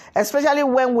front, especially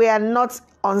when we are not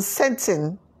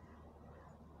uncertain,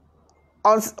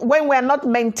 when we are not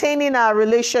maintaining our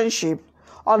relationship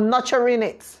or nurturing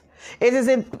it. It is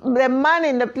the man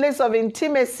in the place of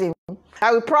intimacy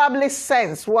that will probably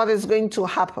sense what is going to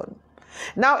happen.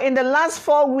 Now, in the last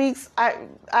 4 weeks,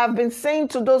 I've been saying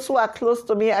to those who are close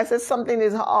to me, I said something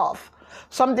is off.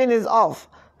 Something is off.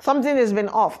 Something has been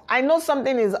off. I know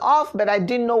something is off, but I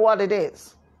didn't know what it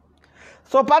is.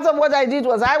 So part of what I did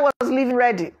was I was living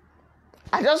ready.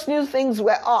 I just knew things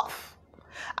were off.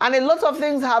 And a lot of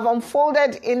things have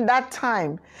unfolded in that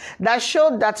time that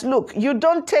showed that, look, you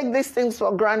don't take these things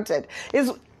for granted.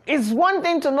 It's one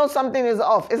thing to know something is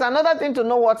off. It's another thing to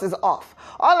know what is off.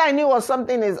 All I knew was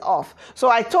something is off. So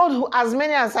I told as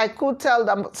many as I could tell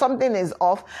them something is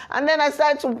off. And then I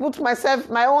started to put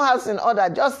my own house in order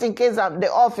just in case the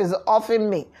off is offing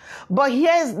me. But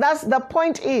that's the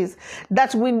point is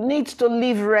that we need to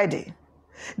live ready.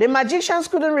 The magicians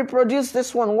couldn't reproduce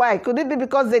this one. Why? Could it be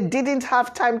because they didn't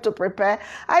have time to prepare?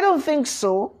 I don't think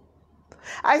so.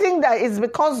 I think that it's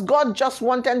because God just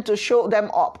wanted to show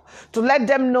them up, to let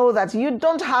them know that you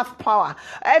don't have power.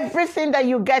 Everything that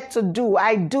you get to do,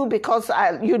 you do because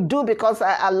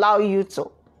I allow you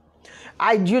to.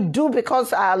 You do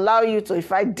because I allow you to.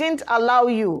 If I didn't allow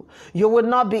you, you would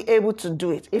not be able to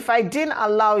do it. If I didn't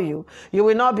allow you, you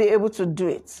will not be able to do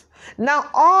it. Now,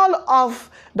 all of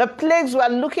the plagues we are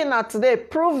looking at today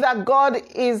prove that God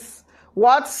is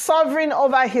what? Sovereign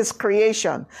over his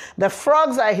creation. The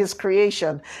frogs are his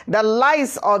creation. The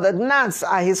lice or the gnats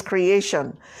are his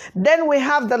creation. Then we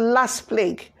have the last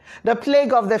plague, the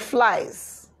plague of the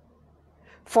flies.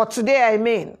 For today, I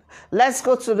mean, let's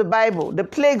go to the Bible, the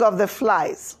plague of the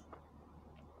flies.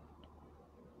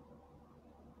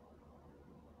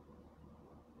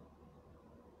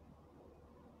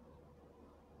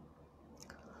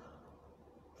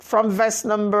 From verse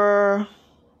number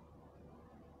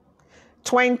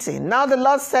 20. Now the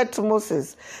Lord said to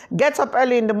Moses, get up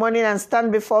early in the morning and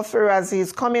stand before Pharaoh as he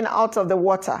is coming out of the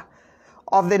water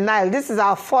of the Nile. This is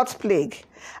our fourth plague.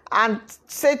 And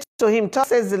say to him, thus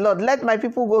says the Lord, let my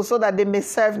people go so that they may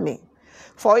serve me.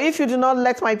 For if you do not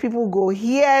let my people go,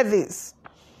 hear this.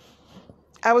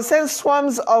 I will send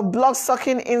swarms of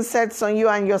blood-sucking insects on you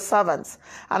and your servants,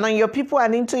 and on your people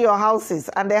and into your houses,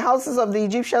 and the houses of the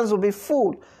Egyptians will be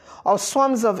full of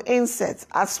swarms of insects,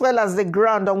 as well as the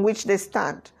ground on which they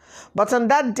stand. But on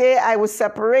that day I will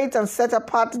separate and set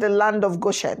apart the land of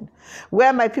Goshen,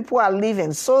 where my people are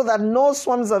living, so that no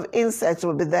swarms of insects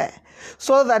will be there,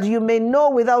 so that you may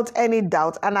know without any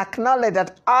doubt and acknowledge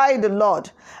that I, the Lord,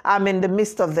 am in the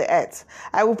midst of the earth.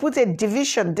 I will put a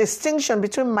distinction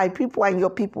between my people and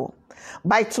your people,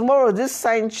 By tomorrow, this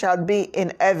sign shall be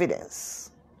in evidence.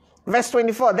 Verse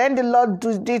 24, then the Lord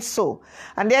did so,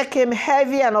 and there came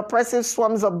heavy and oppressive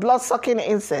swarms of blood-sucking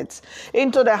insects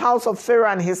into the house of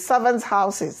Pharaoh and his servants'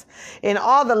 houses in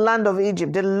all the land of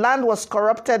Egypt. The land was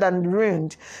corrupted and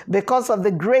ruined because of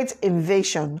the great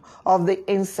invasion of the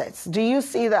insects. Do you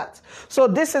see that? So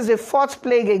this is the fourth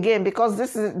plague again, because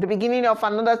this is the beginning of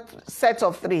another set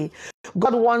of three.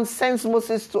 God once sends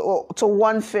Moses to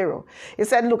warn Pharaoh. He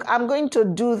said, look, I'm going to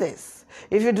do this.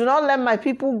 If you do not let my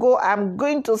people go, I'm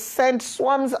going to send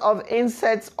swarms of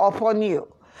insects upon you.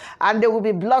 And they will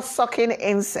be blood-sucking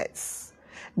insects.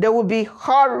 They will be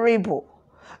horrible.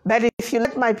 But if you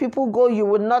let my people go, you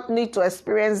will not need to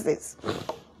experience this.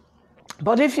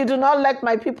 But if you do not let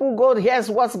my people go, here's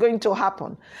what's going to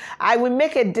happen. I will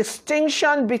make a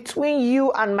distinction between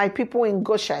you and my people in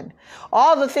Goshen.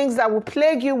 All the things that will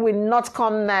plague you will not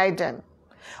come nigh them.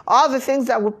 All the things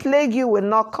that will plague you will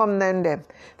not come nigh them.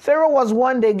 Pharaoh was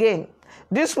warned again.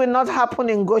 This will not happen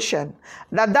in Goshen,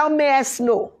 that thou mayest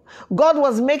know. God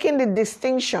was making the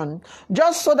distinction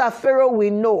just so that Pharaoh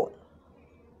will know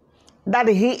that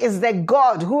he is the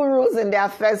God who rules in the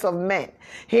affairs of men.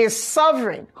 He is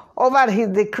sovereign over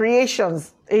the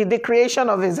creation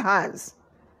of his hands.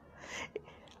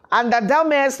 And that thou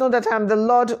mayest know that I am the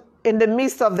Lord in the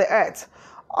midst of the earth.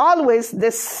 Always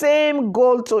the same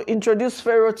goal to introduce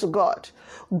Pharaoh to God.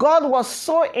 God was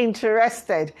so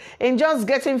interested in just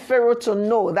getting Pharaoh to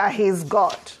know that he is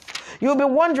God. You'll be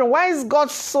wondering, why is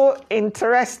God so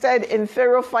interested in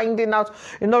Pharaoh finding out,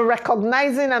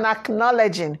 recognizing and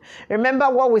acknowledging? Remember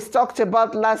what we talked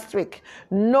about last week.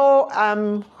 No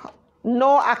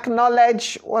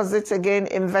acknowledge, was it again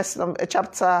in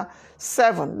chapter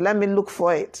 7? Let me look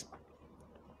for it.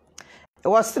 It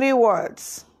was 3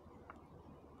 words.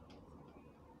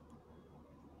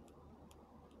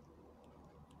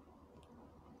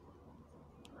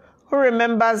 Who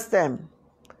remembers them?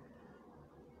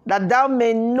 That thou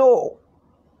may know.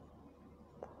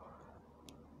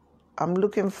 I'm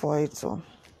looking for it. So.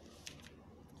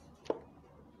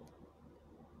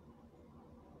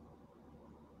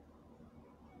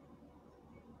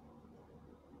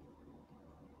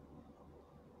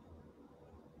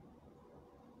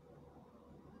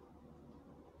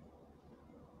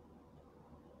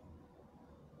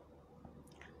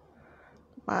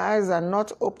 My eyes are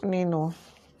not opening. No.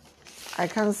 I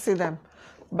can't see them.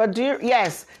 But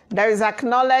yes, there is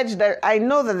acknowledge that I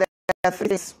know that there are 3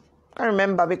 things. I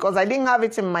remember because I didn't have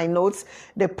it in my notes.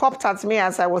 They popped at me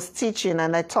as I was teaching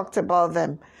and I talked about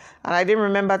them. And I didn't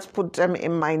remember to put them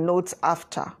in my notes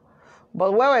after.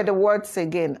 But where were the words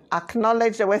again?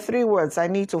 Acknowledge, there were 3 words. I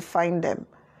need to find them.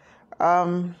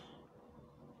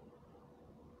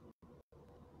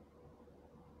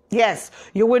 Yes,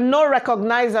 you will know,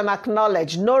 recognize, and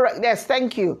acknowledge. Yes,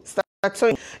 thank you.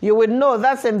 So you will know,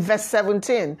 that's in verse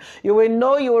 17. You will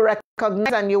know, you will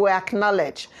recognize, and you will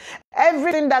acknowledge.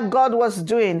 Everything that God was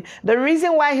doing, the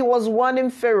reason why he was warning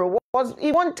Pharaoh was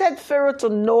he wanted Pharaoh to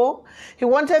know, he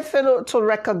wanted Pharaoh to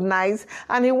recognize,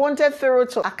 and he wanted Pharaoh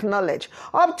to acknowledge.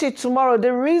 Up to tomorrow,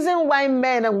 the reason why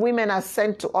men and women are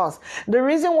sent to us, the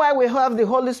reason why we have the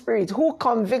Holy Spirit who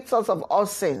convicts us of all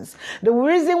sins, the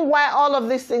reason why all of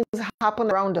these things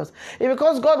happen around us is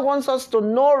because God wants us to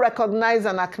know, recognize,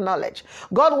 and acknowledge.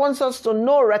 God wants us to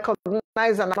know, recognize,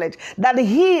 and acknowledge that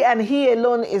he and he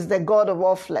alone is the God of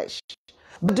all flesh.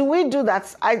 But do we do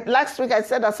that? Last week I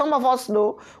said that some of us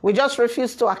know, we just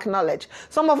refuse to acknowledge.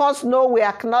 Some of us know, we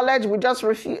acknowledge, we just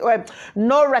refuse,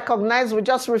 no recognize, we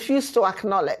just refuse to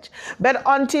acknowledge. But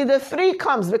until the 3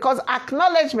 comes, because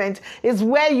acknowledgement is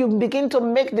where you begin to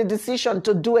make the decision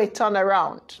to do a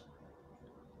turnaround.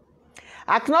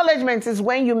 Acknowledgement is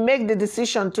when you make the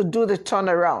decision to do the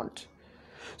turnaround.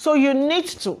 So you need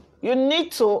to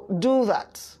do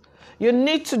that. You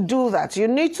need to do that. You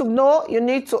need to know, you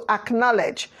need to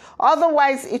acknowledge.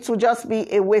 Otherwise, it will just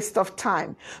be a waste of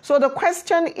time. So the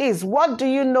question is, what do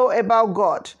you know about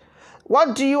God?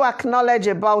 What do you acknowledge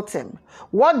about him?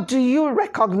 What do you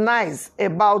recognize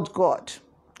about God?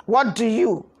 What do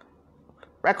you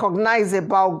recognize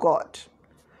about God?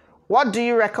 What do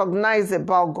you recognize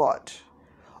about God?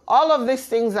 All of these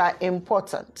things are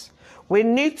important. We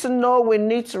need to know, we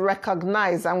need to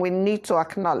recognize, and we need to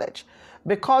acknowledge.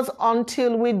 Because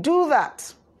until we do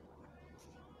that,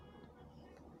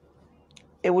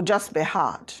 it will just be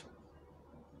hard.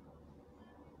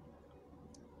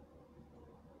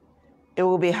 It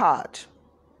will be hard.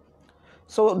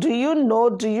 So do you know,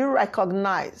 do you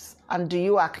recognize, and do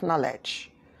you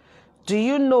acknowledge? Do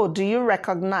you know, do you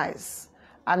recognize,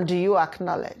 and do you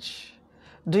acknowledge?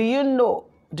 Do you know,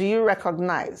 do you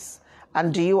recognize,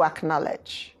 and do you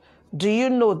acknowledge? Do you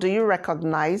know, do you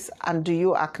recognize, and do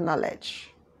you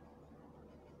acknowledge?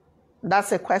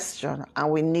 That's a question,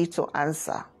 and we need to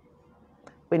answer.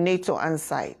 We need to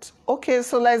answer it. Okay,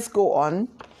 so let's go on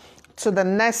to the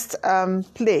next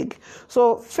plague.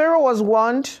 So Pharaoh was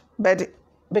warned, but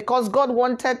because God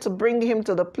wanted to bring him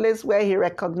to the place where he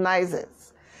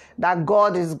recognizes that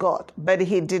God is God, but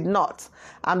he did not.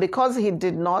 And because he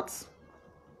did not,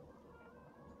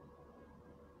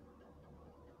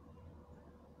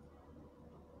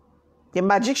 the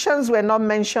magicians were not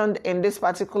mentioned in this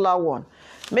particular one.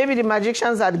 Maybe the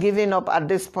magicians had given up at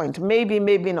this point. Maybe,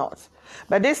 maybe not.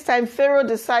 But this time, Pharaoh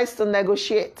decides to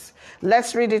negotiate.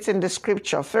 Let's read it in the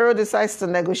scripture. Pharaoh decides to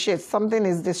negotiate. Something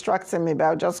is distracting me, but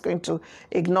I'm just going to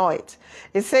ignore it.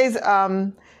 It says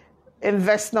in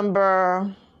verse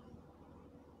number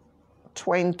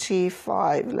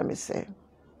 25, let me say.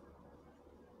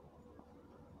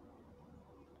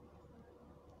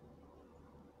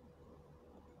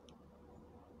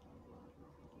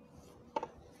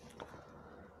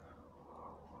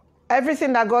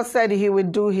 Everything that God said he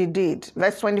would do, he did.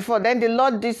 Verse 24, then the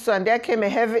Lord did so, and there came a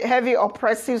heavy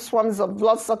oppressive swarms of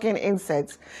blood-sucking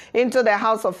insects into the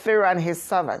house of Pharaoh and his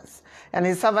servants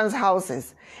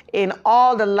houses in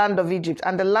all the land of Egypt.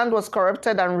 And the land was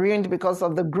corrupted and ruined because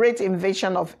of the great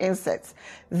invasion of insects.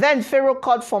 Then Pharaoh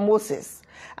called for Moses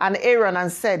and Aaron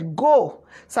and said, go,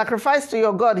 sacrifice to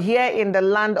your God here in the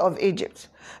land of Egypt.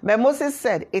 But Moses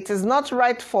said, it is not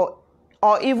right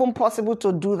or even possible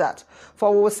to do that. For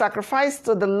we will sacrifice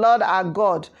to the Lord our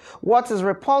God what is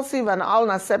repulsive and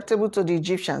unacceptable to the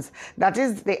Egyptians. That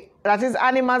is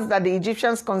animals that the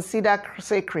Egyptians consider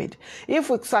sacred. If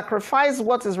we sacrifice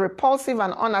what is repulsive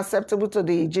and unacceptable to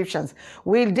the Egyptians,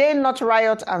 will they not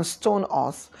riot and stone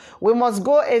us? We must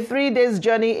go a 3 days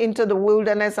journey into the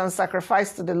wilderness and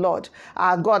sacrifice to the Lord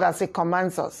our God as he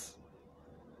commands us.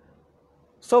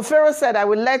 So Pharaoh said, I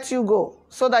will let you go,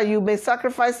 so that you may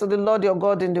sacrifice to the Lord your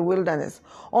God in the wilderness.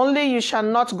 Only you shall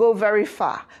not go very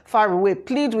far away.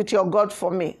 Plead with your God for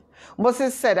me.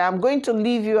 Moses said, I am going to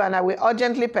leave you, and I will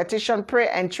urgently petition, pray,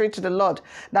 and entreat to the Lord,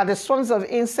 that the swarms of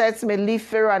insects may leave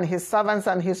Pharaoh and his servants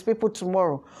and his people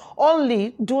tomorrow.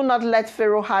 Only do not let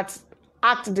Pharaoh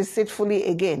act deceitfully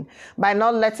again, by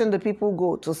not letting the people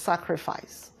go to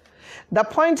sacrifice. The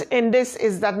point in this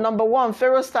is that, number one,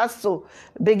 Pharaoh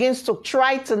begins to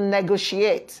try to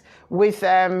negotiate with,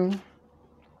 Pharaoh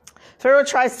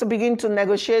tries to begin to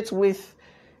negotiate with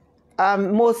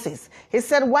Moses. He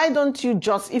said, why don't you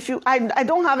just, I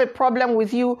don't have a problem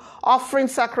with you offering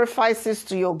sacrifices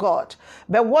to your God,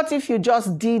 but what if you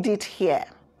just did it here?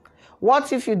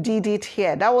 What if you did it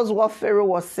here? That was what Pharaoh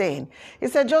was saying. He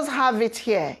said, just have it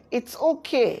here. It's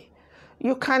okay.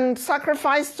 You can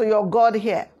sacrifice to your God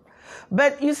here.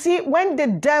 But you see, when the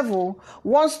devil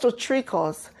wants to trick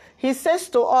us, he says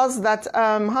to us that,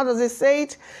 how does he say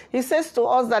it? He says to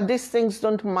us that these things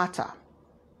don't matter.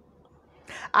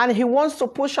 And he wants to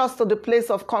push us to the place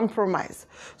of compromise.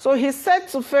 So he said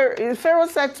to Pharaoh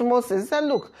said to Moses, he said,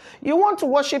 look, you want to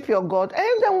worship your God,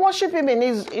 and then worship him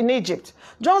in Egypt.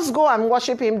 Just go and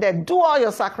worship him there. Do all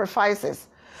your sacrifices.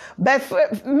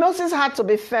 But Moses had to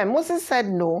be firm. Moses said,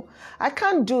 no, I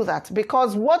can't do that,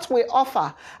 because what we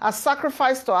offer as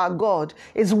sacrifice to our God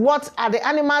is what are the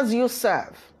animals you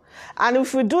serve. And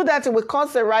if we do that, it will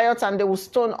cause a riot and they will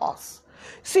stone us.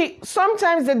 See,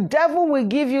 sometimes the devil will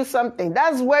give you something.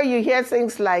 That's where you hear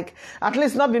things like, at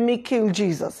least not be me kill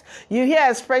Jesus. You hear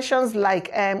expressions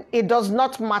like, it does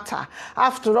not matter.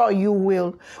 After all, you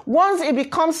will. Once it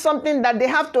becomes something that they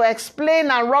have to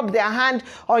explain and rub their hand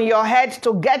on your head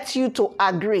to get you to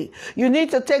agree, you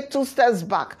need to take 2 steps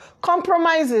back.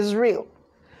 Compromise is real.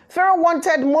 Pharaoh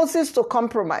wanted Moses to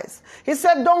compromise. He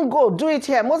said, don't go, do it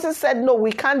here. Moses said, no,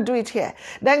 we can't do it here.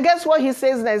 Then guess what he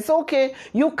says next? It's okay,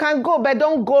 you can go, but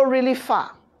don't go really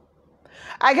far.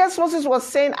 I guess Moses was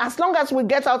saying, as long as we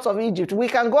get out of Egypt, we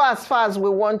can go as far as we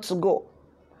want to go.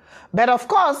 But of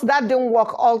course, that didn't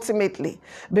work ultimately,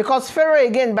 because Pharaoh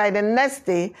again, by the next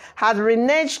day, had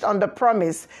reneged on the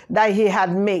promise that he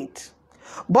had made.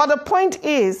 But the point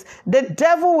is, the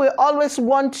devil will always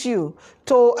want you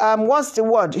to,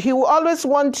 He will always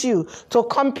want you to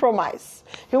compromise.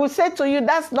 He will say to you,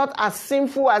 that's not as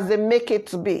sinful as they make it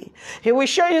to be. He will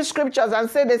show you scriptures and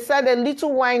say, they said a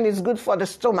little wine is good for the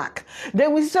stomach. They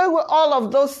will say all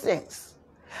of those things.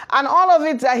 And all of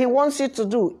it that he wants you to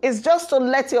do is just to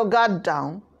let your guard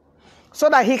down so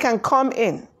that he can come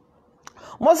in.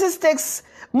 Moses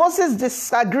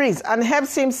disagrees and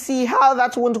helps him see how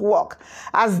that won't work,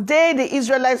 as the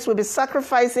Israelites, will be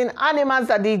sacrificing animals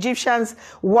that the Egyptians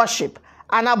worship,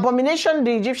 an abomination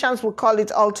the Egyptians will call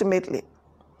it ultimately.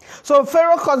 So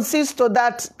Pharaoh concedes to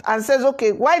that and says,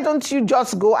 okay, why don't you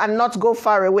just go and not go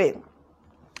far away?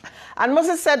 And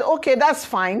Moses said, okay, that's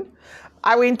fine.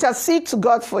 I will intercede to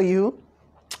God for you.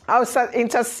 I will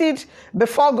intercede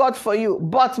before God for you,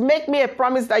 but make me a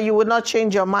promise that you will not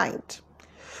change your mind.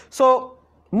 So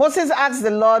Moses asked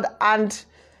the Lord, and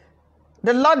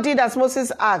the Lord did as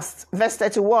Moses asked, verse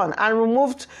 31, and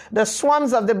removed the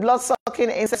swarms of the blood-sucking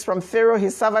insects from Pharaoh,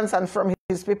 his servants, and from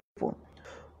his people.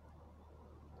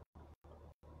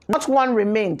 Not one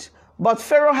remained, but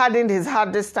Pharaoh hardened his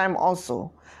heart this time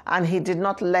also, and he did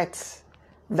not let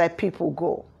the people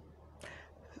go.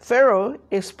 Pharaoh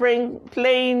is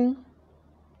playing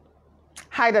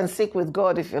hide and seek with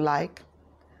God, if you like.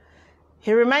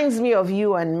 He reminds me of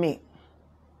you and me.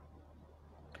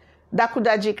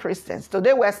 Dakudaji Christians.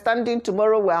 Today we're standing,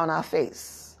 tomorrow we're on our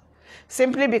face.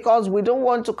 Simply because we don't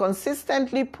want to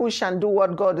consistently push and do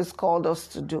what God has called us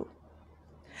to do.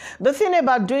 The thing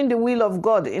about doing the will of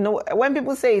God, when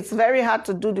people say it's very hard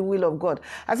to do the will of God,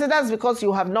 I say that's because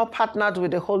you have not partnered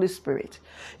with the Holy Spirit.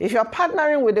 If you're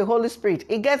partnering with the Holy Spirit,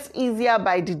 it gets easier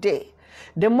by the day.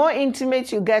 The more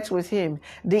intimate you get with him,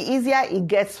 the easier it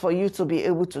gets for you to be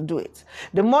able to do it.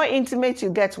 The more intimate you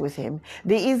get with him,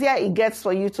 the easier it gets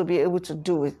for you to be able to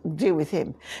deal with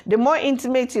him. The more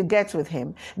intimate you get with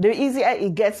him, the easier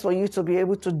it gets for you to be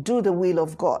able to do the will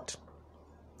of God.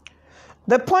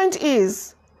 The point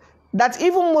is that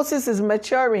even Moses is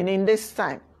maturing in this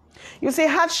time. You see,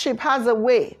 hardship has a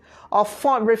way of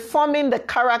reforming the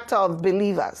character of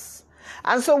believers.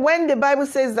 And so when the Bible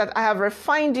says that I have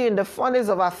refined you in the furnace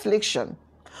of affliction,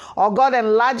 or God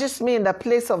enlarges me in the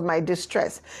place of my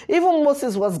distress, even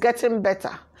Moses was getting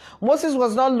better. Moses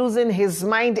was not losing his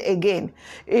mind again.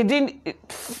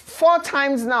 4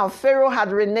 times now, Pharaoh had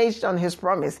reneged on his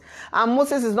promise. And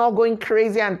Moses is not going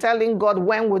crazy and telling God,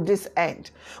 when would this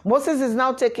end? Moses is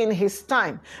now taking his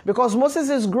time because Moses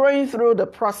is growing through the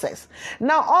process.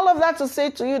 Now, all of that to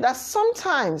say to you that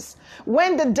sometimes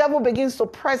when the devil begins to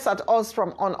press at us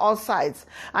from on all sides,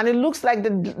 and it looks like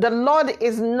the Lord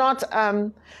is not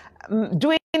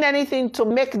doing anything to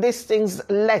make these things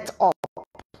let up.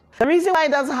 The reason why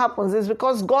that happens is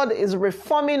because God is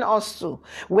reforming us too.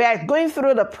 We are going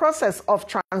through the process of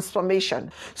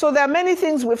transformation. So there are many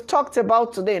things we've talked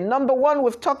about today. Number one,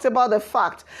 we've talked about the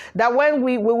fact that when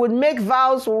we would make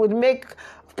vows, we would make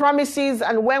promises,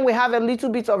 and when we have a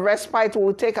little bit of respite, we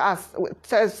will take a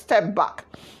step back.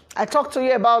 I talked to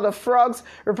you about the frogs,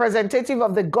 representative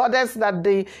of the goddess that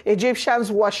the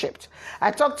Egyptians worshipped. I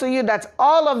talked to you that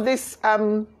all of these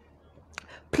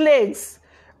plagues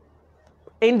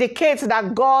indicates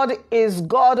that God is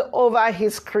God over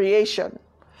his creation.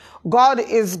 God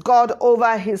is God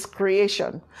over his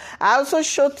creation. I also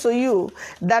showed to you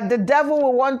that the devil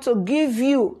will want to give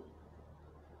you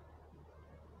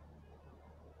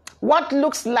what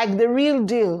looks like the real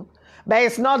deal, but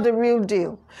it's not the real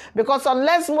deal. Because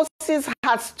unless Moses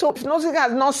has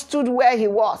not stood where he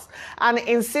was and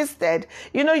insisted,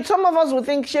 some of us would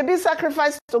think, should be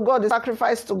sacrificed to God, is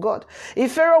sacrifice to God.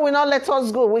 If Pharaoh will not let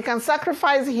us go, we can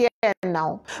sacrifice here and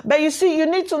now. But you see, you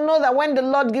need to know that when the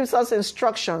Lord gives us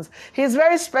instructions, he's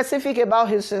very specific about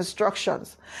his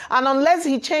instructions. And unless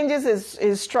he changes his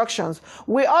instructions,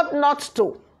 we ought not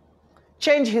to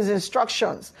change his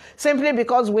instructions simply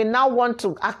because we now want to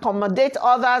accommodate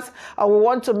others or we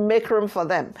want to make room for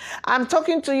them. I'm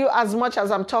talking to you as much as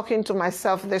I'm talking to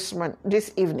myself this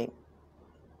evening.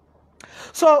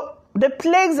 So the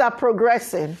plagues are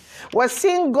progressing. We're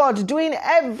seeing God doing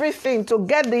everything to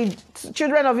get the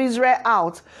children of Israel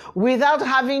out without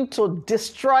having to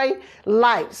destroy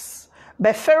lives.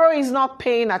 But Pharaoh is not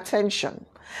paying attention.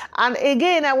 And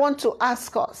again, I want to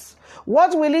ask us,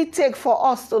 what will it take for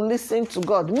us to listen to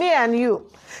God? Me and you.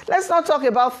 Let's not talk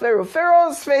about Pharaoh.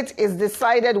 Pharaoh's fate is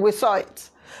decided. We saw it.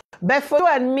 But for you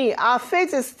and me, our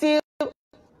fate is still,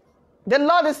 the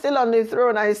Lord is still on the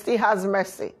throne and he still has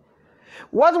mercy.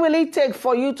 What will it take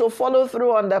for you to follow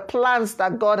through on the plans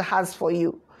that God has for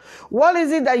you? What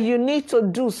is it that you need to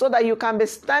do so that you can be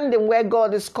standing where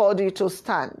God has called you to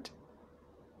stand?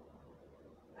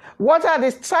 What are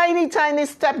the tiny, tiny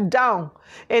steps down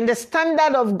in the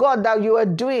standard of God that you are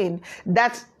doing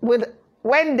that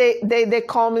when they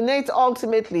culminate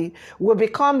ultimately will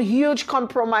become huge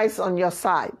compromise on your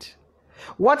side?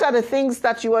 What are the things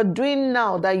that you are doing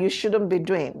now that you shouldn't be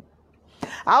doing?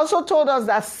 I also told us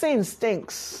that sin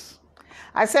stinks.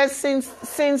 I said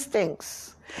sin stinks.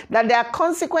 That there are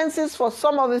consequences for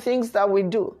some of the things that we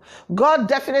do. God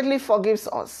definitely forgives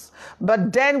us.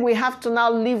 But then we have to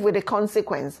now live with the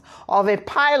consequence of a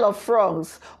pile of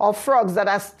frogs that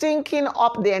are stinking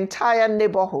up the entire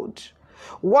neighborhood.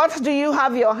 What do you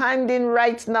have your hand in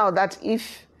right now that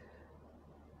if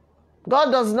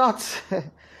God does not,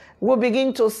 will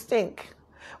begin to stink.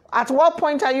 At what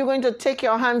point are you going to take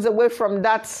your hands away from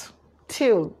that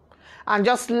till and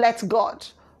just let God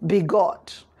be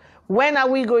God? When are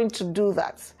we going to do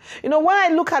that? You know, when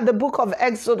I look at the book of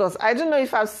Exodus, I don't know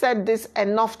if I've said this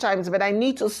enough times, but I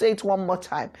need to say it one more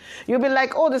time. You'll be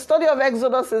like, oh, the study of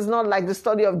Exodus is not like the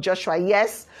study of Joshua.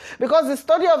 Yes, because the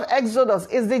study of Exodus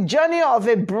is the journey of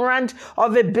a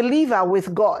believer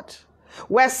with God.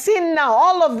 We're seeing now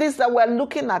all of this that we're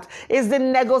looking at is the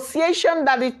negotiation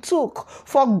that it took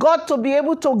for God to be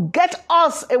able to get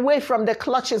us away from the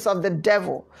clutches of the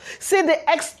devil. See the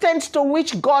extent to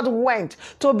which God went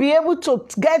to be able to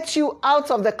get you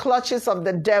out of the clutches of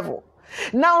the devil.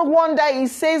 Now, one day he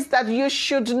says that you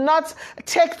should not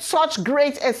take such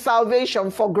great a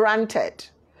salvation for granted.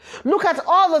 Look at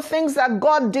all the things that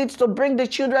God did to bring the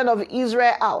children of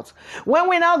Israel out. When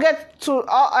we now get to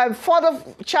further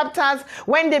chapters,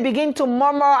 when they begin to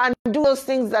murmur and do those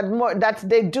things that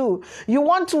they do, you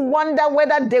want to wonder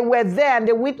whether they were there and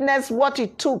they witnessed what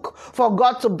it took for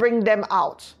God to bring them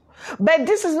out. But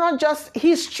this is not just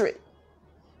history.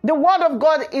 The Word of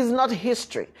God is not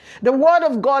history. The Word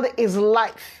of God is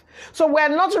life. So we're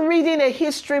not reading a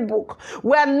history book.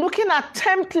 We're looking at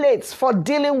templates for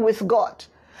dealing with God.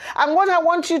 And what I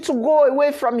want you to go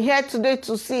away from here today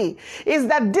to see is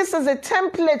that this is a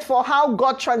template for how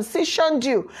God transitioned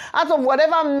you out of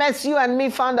whatever mess you and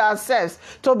me found ourselves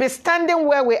to be standing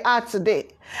where we are today.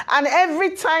 And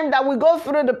every time that we go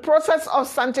through the process of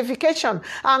sanctification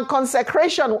and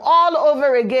consecration all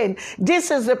over again,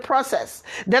 this is the process.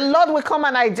 The Lord will come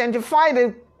and identify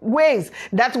the ways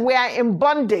that we are in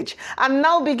bondage and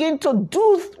now begin to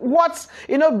do what,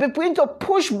 begin to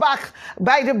push back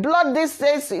by the blood. This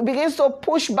says it begins to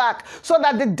push back so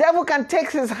that the devil can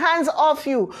take his hands off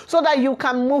you so that you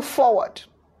can move forward.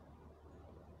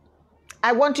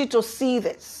 I want you to see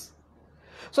this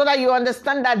so that you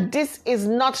understand that this is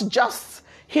not just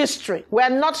history. We're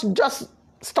not just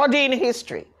studying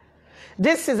history.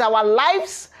 This is our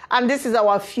lives and this is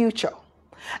our future.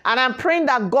 And I'm praying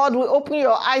that God will open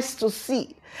your eyes to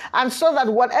see. And so that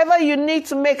whatever you need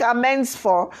to make amends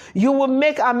for, you will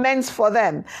make amends for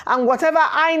them. And whatever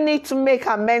I need to make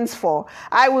amends for,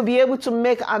 I will be able to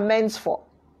make amends for.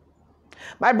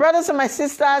 My brothers and my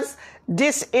sisters,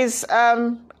 this is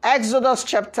Exodus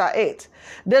chapter 8.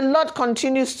 The Lord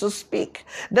continues to speak.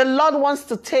 The Lord wants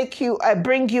to take you,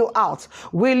 bring you out.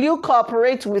 Will you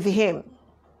cooperate with Him?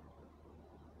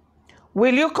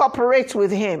 Will you cooperate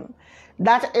with Him?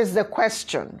 That is the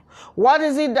question. What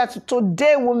is it that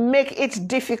today will make it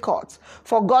difficult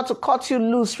for God to cut you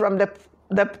loose from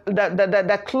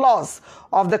the claws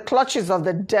of the clutches of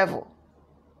the devil?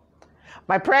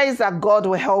 My prayer is that God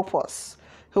will help us.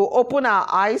 He will open our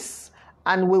eyes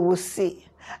and we will see.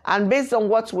 And based on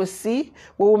what we see,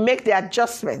 we will make the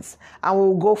adjustments and we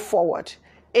will go forward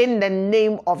in the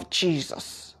name of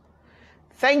Jesus.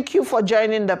 Thank you for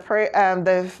joining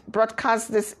the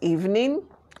broadcast this evening.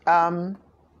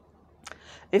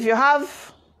 If you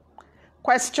have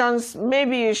questions,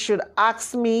 maybe you should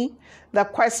ask me the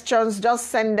questions. Just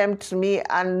send them to me,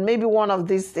 and maybe one of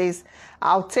these days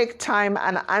I'll take time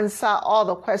and answer all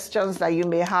the questions that you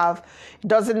may have. It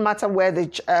doesn't matter where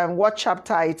what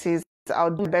chapter it is.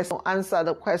 I'll do my best to answer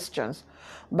the questions.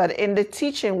 But in the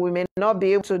teaching, we may not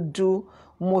be able to do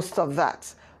most of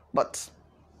that. But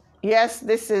yes,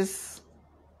 this is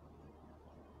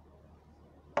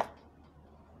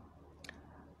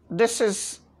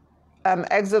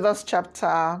Exodus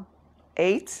chapter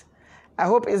 8. I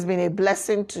hope it's been a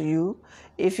blessing to you.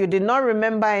 If you did not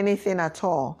remember anything at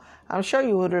all, I'm sure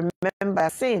you would remember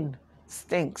sin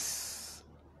stinks.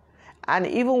 And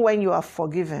even when you are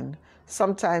forgiven,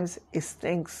 sometimes it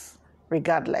stinks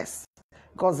regardless,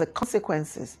 because the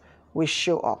consequences will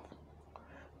show up.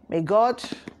 May God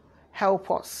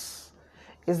help us.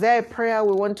 Is there a prayer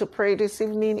we want to pray this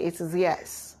evening? It is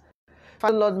yes.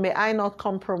 Father Lord, may I not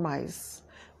compromise.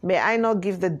 May I not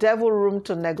give the devil room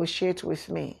to negotiate with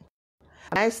me.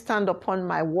 May I stand upon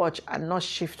my watch and not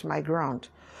shift my ground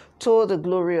to the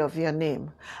glory of your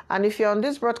name. And if you're on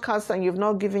this broadcast and you've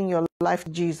not given your life to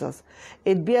Jesus,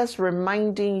 it bears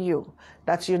reminding you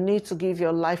that you need to give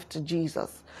your life to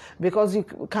Jesus. Because you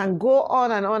can go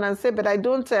on and say, but I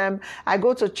don't, I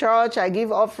go to church, I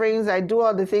give offerings, I do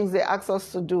all the things they ask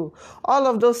us to do. All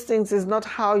of those things is not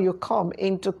how you come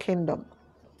into kingdom.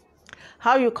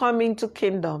 How you come into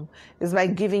kingdom is by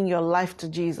giving your life to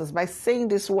Jesus, by saying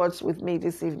these words with me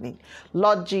this evening.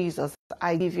 Lord Jesus,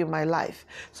 I give you my life.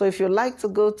 So if you like to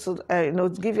go to,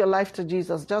 give your life to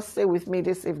Jesus, just say with me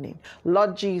this evening,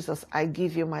 Lord Jesus, I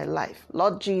give you my life.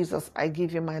 Lord Jesus, I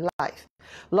give you my life.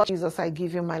 Lord Jesus, I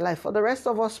give you my life. For the rest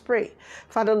of us, pray.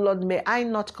 Father, Lord, may I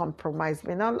not compromise.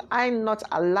 May I not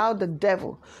allow the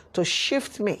devil to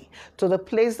shift me to the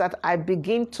place that I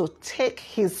begin to take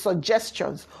his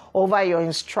suggestions over your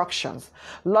instructions.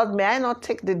 Lord, may I not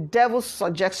take the devil's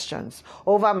suggestions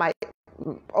over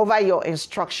your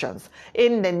instructions,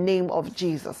 in the name of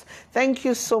Jesus. Thank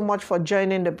you so much for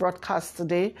joining the broadcast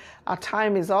today. Our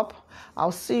time is up.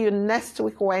 I'll see you next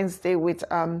week, Wednesday, with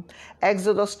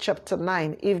Exodus chapter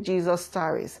 9, if Jesus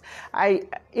tarries.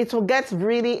 It will get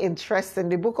really interesting.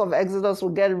 The book of Exodus will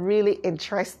get really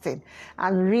interesting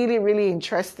and really, really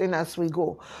interesting as we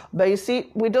go. But you see,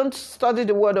 we don't study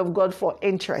the Word of God for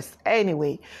interest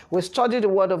anyway. We study the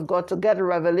Word of God to get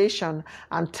revelation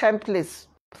and templates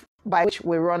by which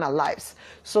we run our lives.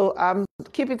 So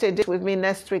keep it a date with me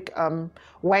next week,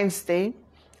 Wednesday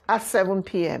at 7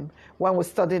 p.m. when we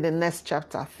study the next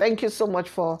chapter. Thank you so much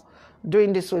for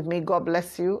doing this with me. God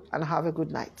bless you and have a good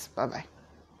night. Bye-bye.